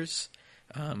healers,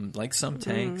 like some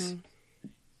tanks,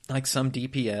 like some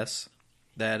DPS,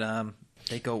 that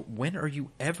they go, when are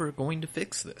you ever going to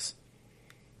fix this?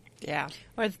 Yeah.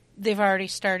 Or they've already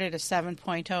started a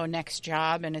 7.0 next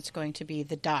job, and it's going to be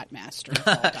the dot master.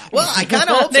 Well, I kind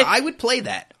of hope so. I would play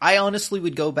that. I honestly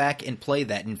would go back and play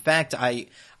that. In fact, I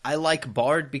like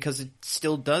Bard because it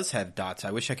still does have dots.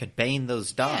 I wish I could bane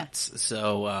those dots. Yeah.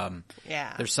 So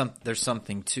yeah, there's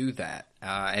something to that,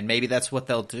 and maybe that's what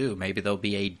they'll do. Maybe there'll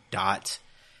be a dot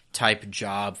type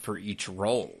job for each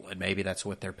role, and maybe that's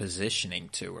what they're positioning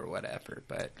to or whatever.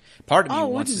 But part of me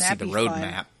wants to see the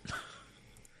roadmap.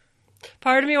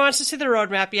 Part of me wants to see the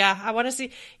roadmap. Yeah, I want to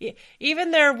see. Even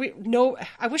there,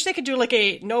 I wish they could do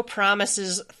a no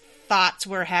promises thoughts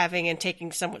we're having and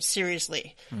taking somewhat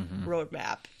seriously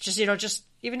roadmap. Just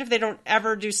even if they don't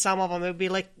ever do some of them, it would be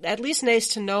at least nice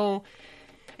to know.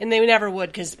 And they never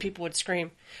would because people would scream.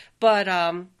 But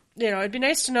it'd be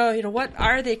nice to know. What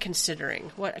are they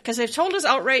considering? Because they've told us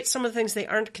outright some of the things they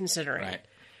aren't considering.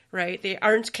 Right? They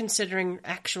aren't considering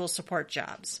actual support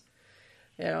jobs.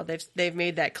 They've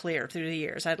made that clear through the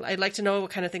years. I'd like to know what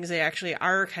kind of things they actually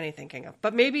are kind of thinking of.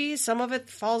 But maybe some of it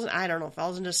falls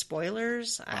into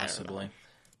spoilers. Possibly.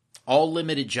 All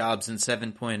limited jobs in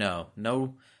 7.0.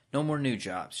 No more new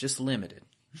jobs. Just limited.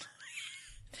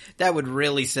 That would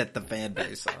really set the fan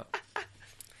base up.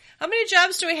 How many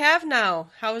jobs do we have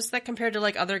now? How is that compared to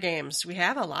other games? We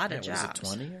have a lot of jobs.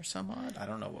 Was it 20 or some odd? I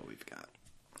don't know what we've got.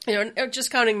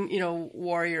 Just counting,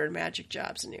 warrior and magic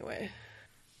jobs anyway.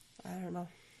 I don't know.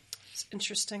 It's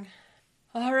interesting.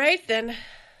 All right, then.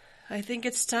 I think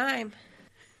it's time.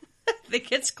 I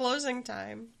think it's closing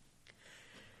time.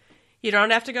 You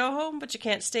don't have to go home, but you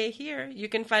can't stay here. You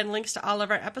can find links to all of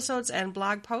our episodes and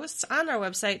blog posts on our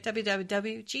website,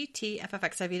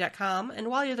 www.gtffxiv.com. And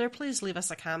while you're there, please leave us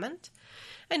a comment.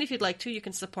 And if you'd like to, you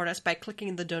can support us by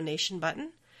clicking the donation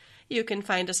button. You can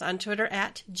find us on Twitter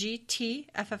at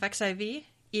GTFFXIV.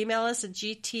 Email us at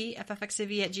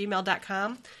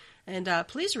gtffxiv@gmail.com. And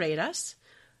please rate us.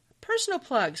 Personal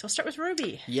plugs. I'll start with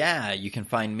Ruby. Yeah, you can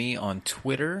find me on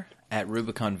Twitter at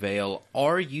RubiconVale,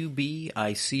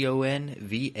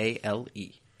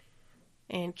 RubiconVale.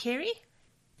 And Carrie?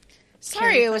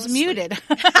 Sorry, it was muted.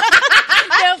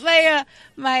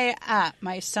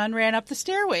 My son ran up the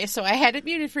stairway, so I had it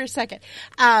muted for a second.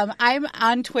 I'm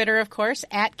on Twitter, of course,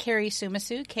 at Carrie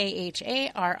Sumasu,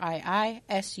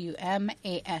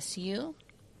 KHARIISUMASU.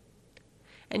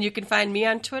 And you can find me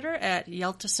on Twitter at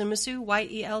Yeltasumasu,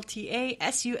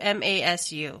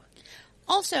 YELTASUMASU.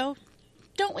 Also,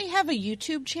 don't we have a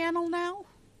YouTube channel now?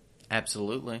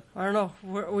 Absolutely. I don't know.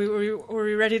 Were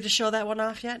we ready to show that one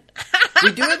off yet?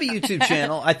 We do have a YouTube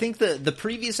channel. I think the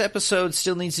previous episode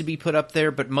still needs to be put up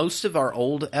there, but most of our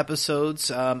old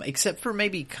episodes, except for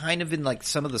maybe kind of in like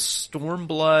some of the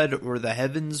Stormblood or the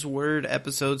Heaven's Word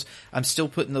episodes, I'm still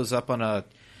putting those up on a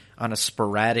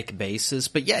sporadic basis.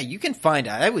 But yeah, you can find,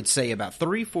 I would say, about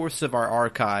 3/4 of our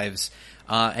archives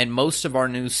and most of our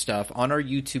new stuff on our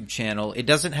YouTube channel. It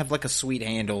doesn't have like a sweet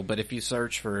handle, but if you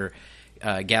search for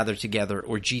Gather Together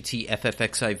or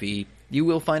GTFFXIV, you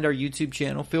will find our YouTube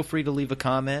channel. Feel free to leave a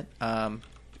comment.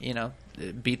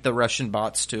 Beat the Russian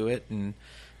bots to it and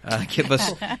give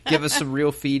us some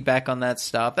real feedback on that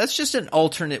stuff. That's just an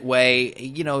alternate way,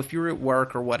 if you're at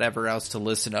work or whatever else, to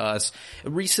listen to us.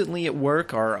 Recently at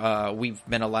work, we've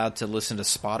been allowed to listen to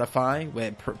Spotify.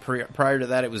 Prior to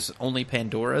that, it was only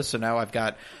Pandora. So now I've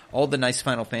got all the nice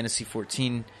Final Fantasy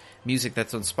XIV music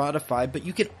that's on Spotify, but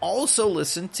you can also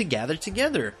listen to Gather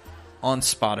Together on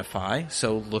Spotify.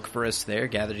 So look for us there,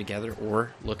 Gather Together,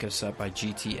 or look us up by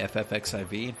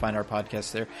GTFFXIV and find our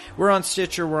podcast there. We're on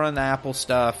Stitcher, we're on the Apple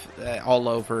stuff, all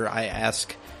over. I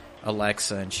ask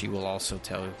Alexa and she will also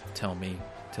tell me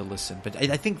to listen. But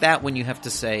I think that one you have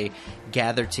to say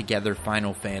Gather Together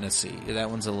Final Fantasy. That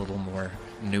one's a little more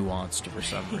nuanced for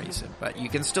some reason. But you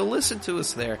can still listen to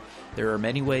us there. There are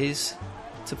many ways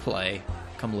to play.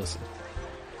 Come listen.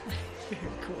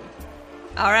 Very cool.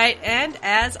 All right, and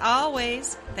as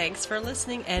always, thanks for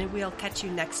listening, and we'll catch you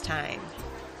next time.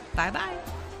 Bye-bye.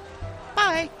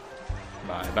 Bye.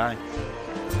 Bye-bye.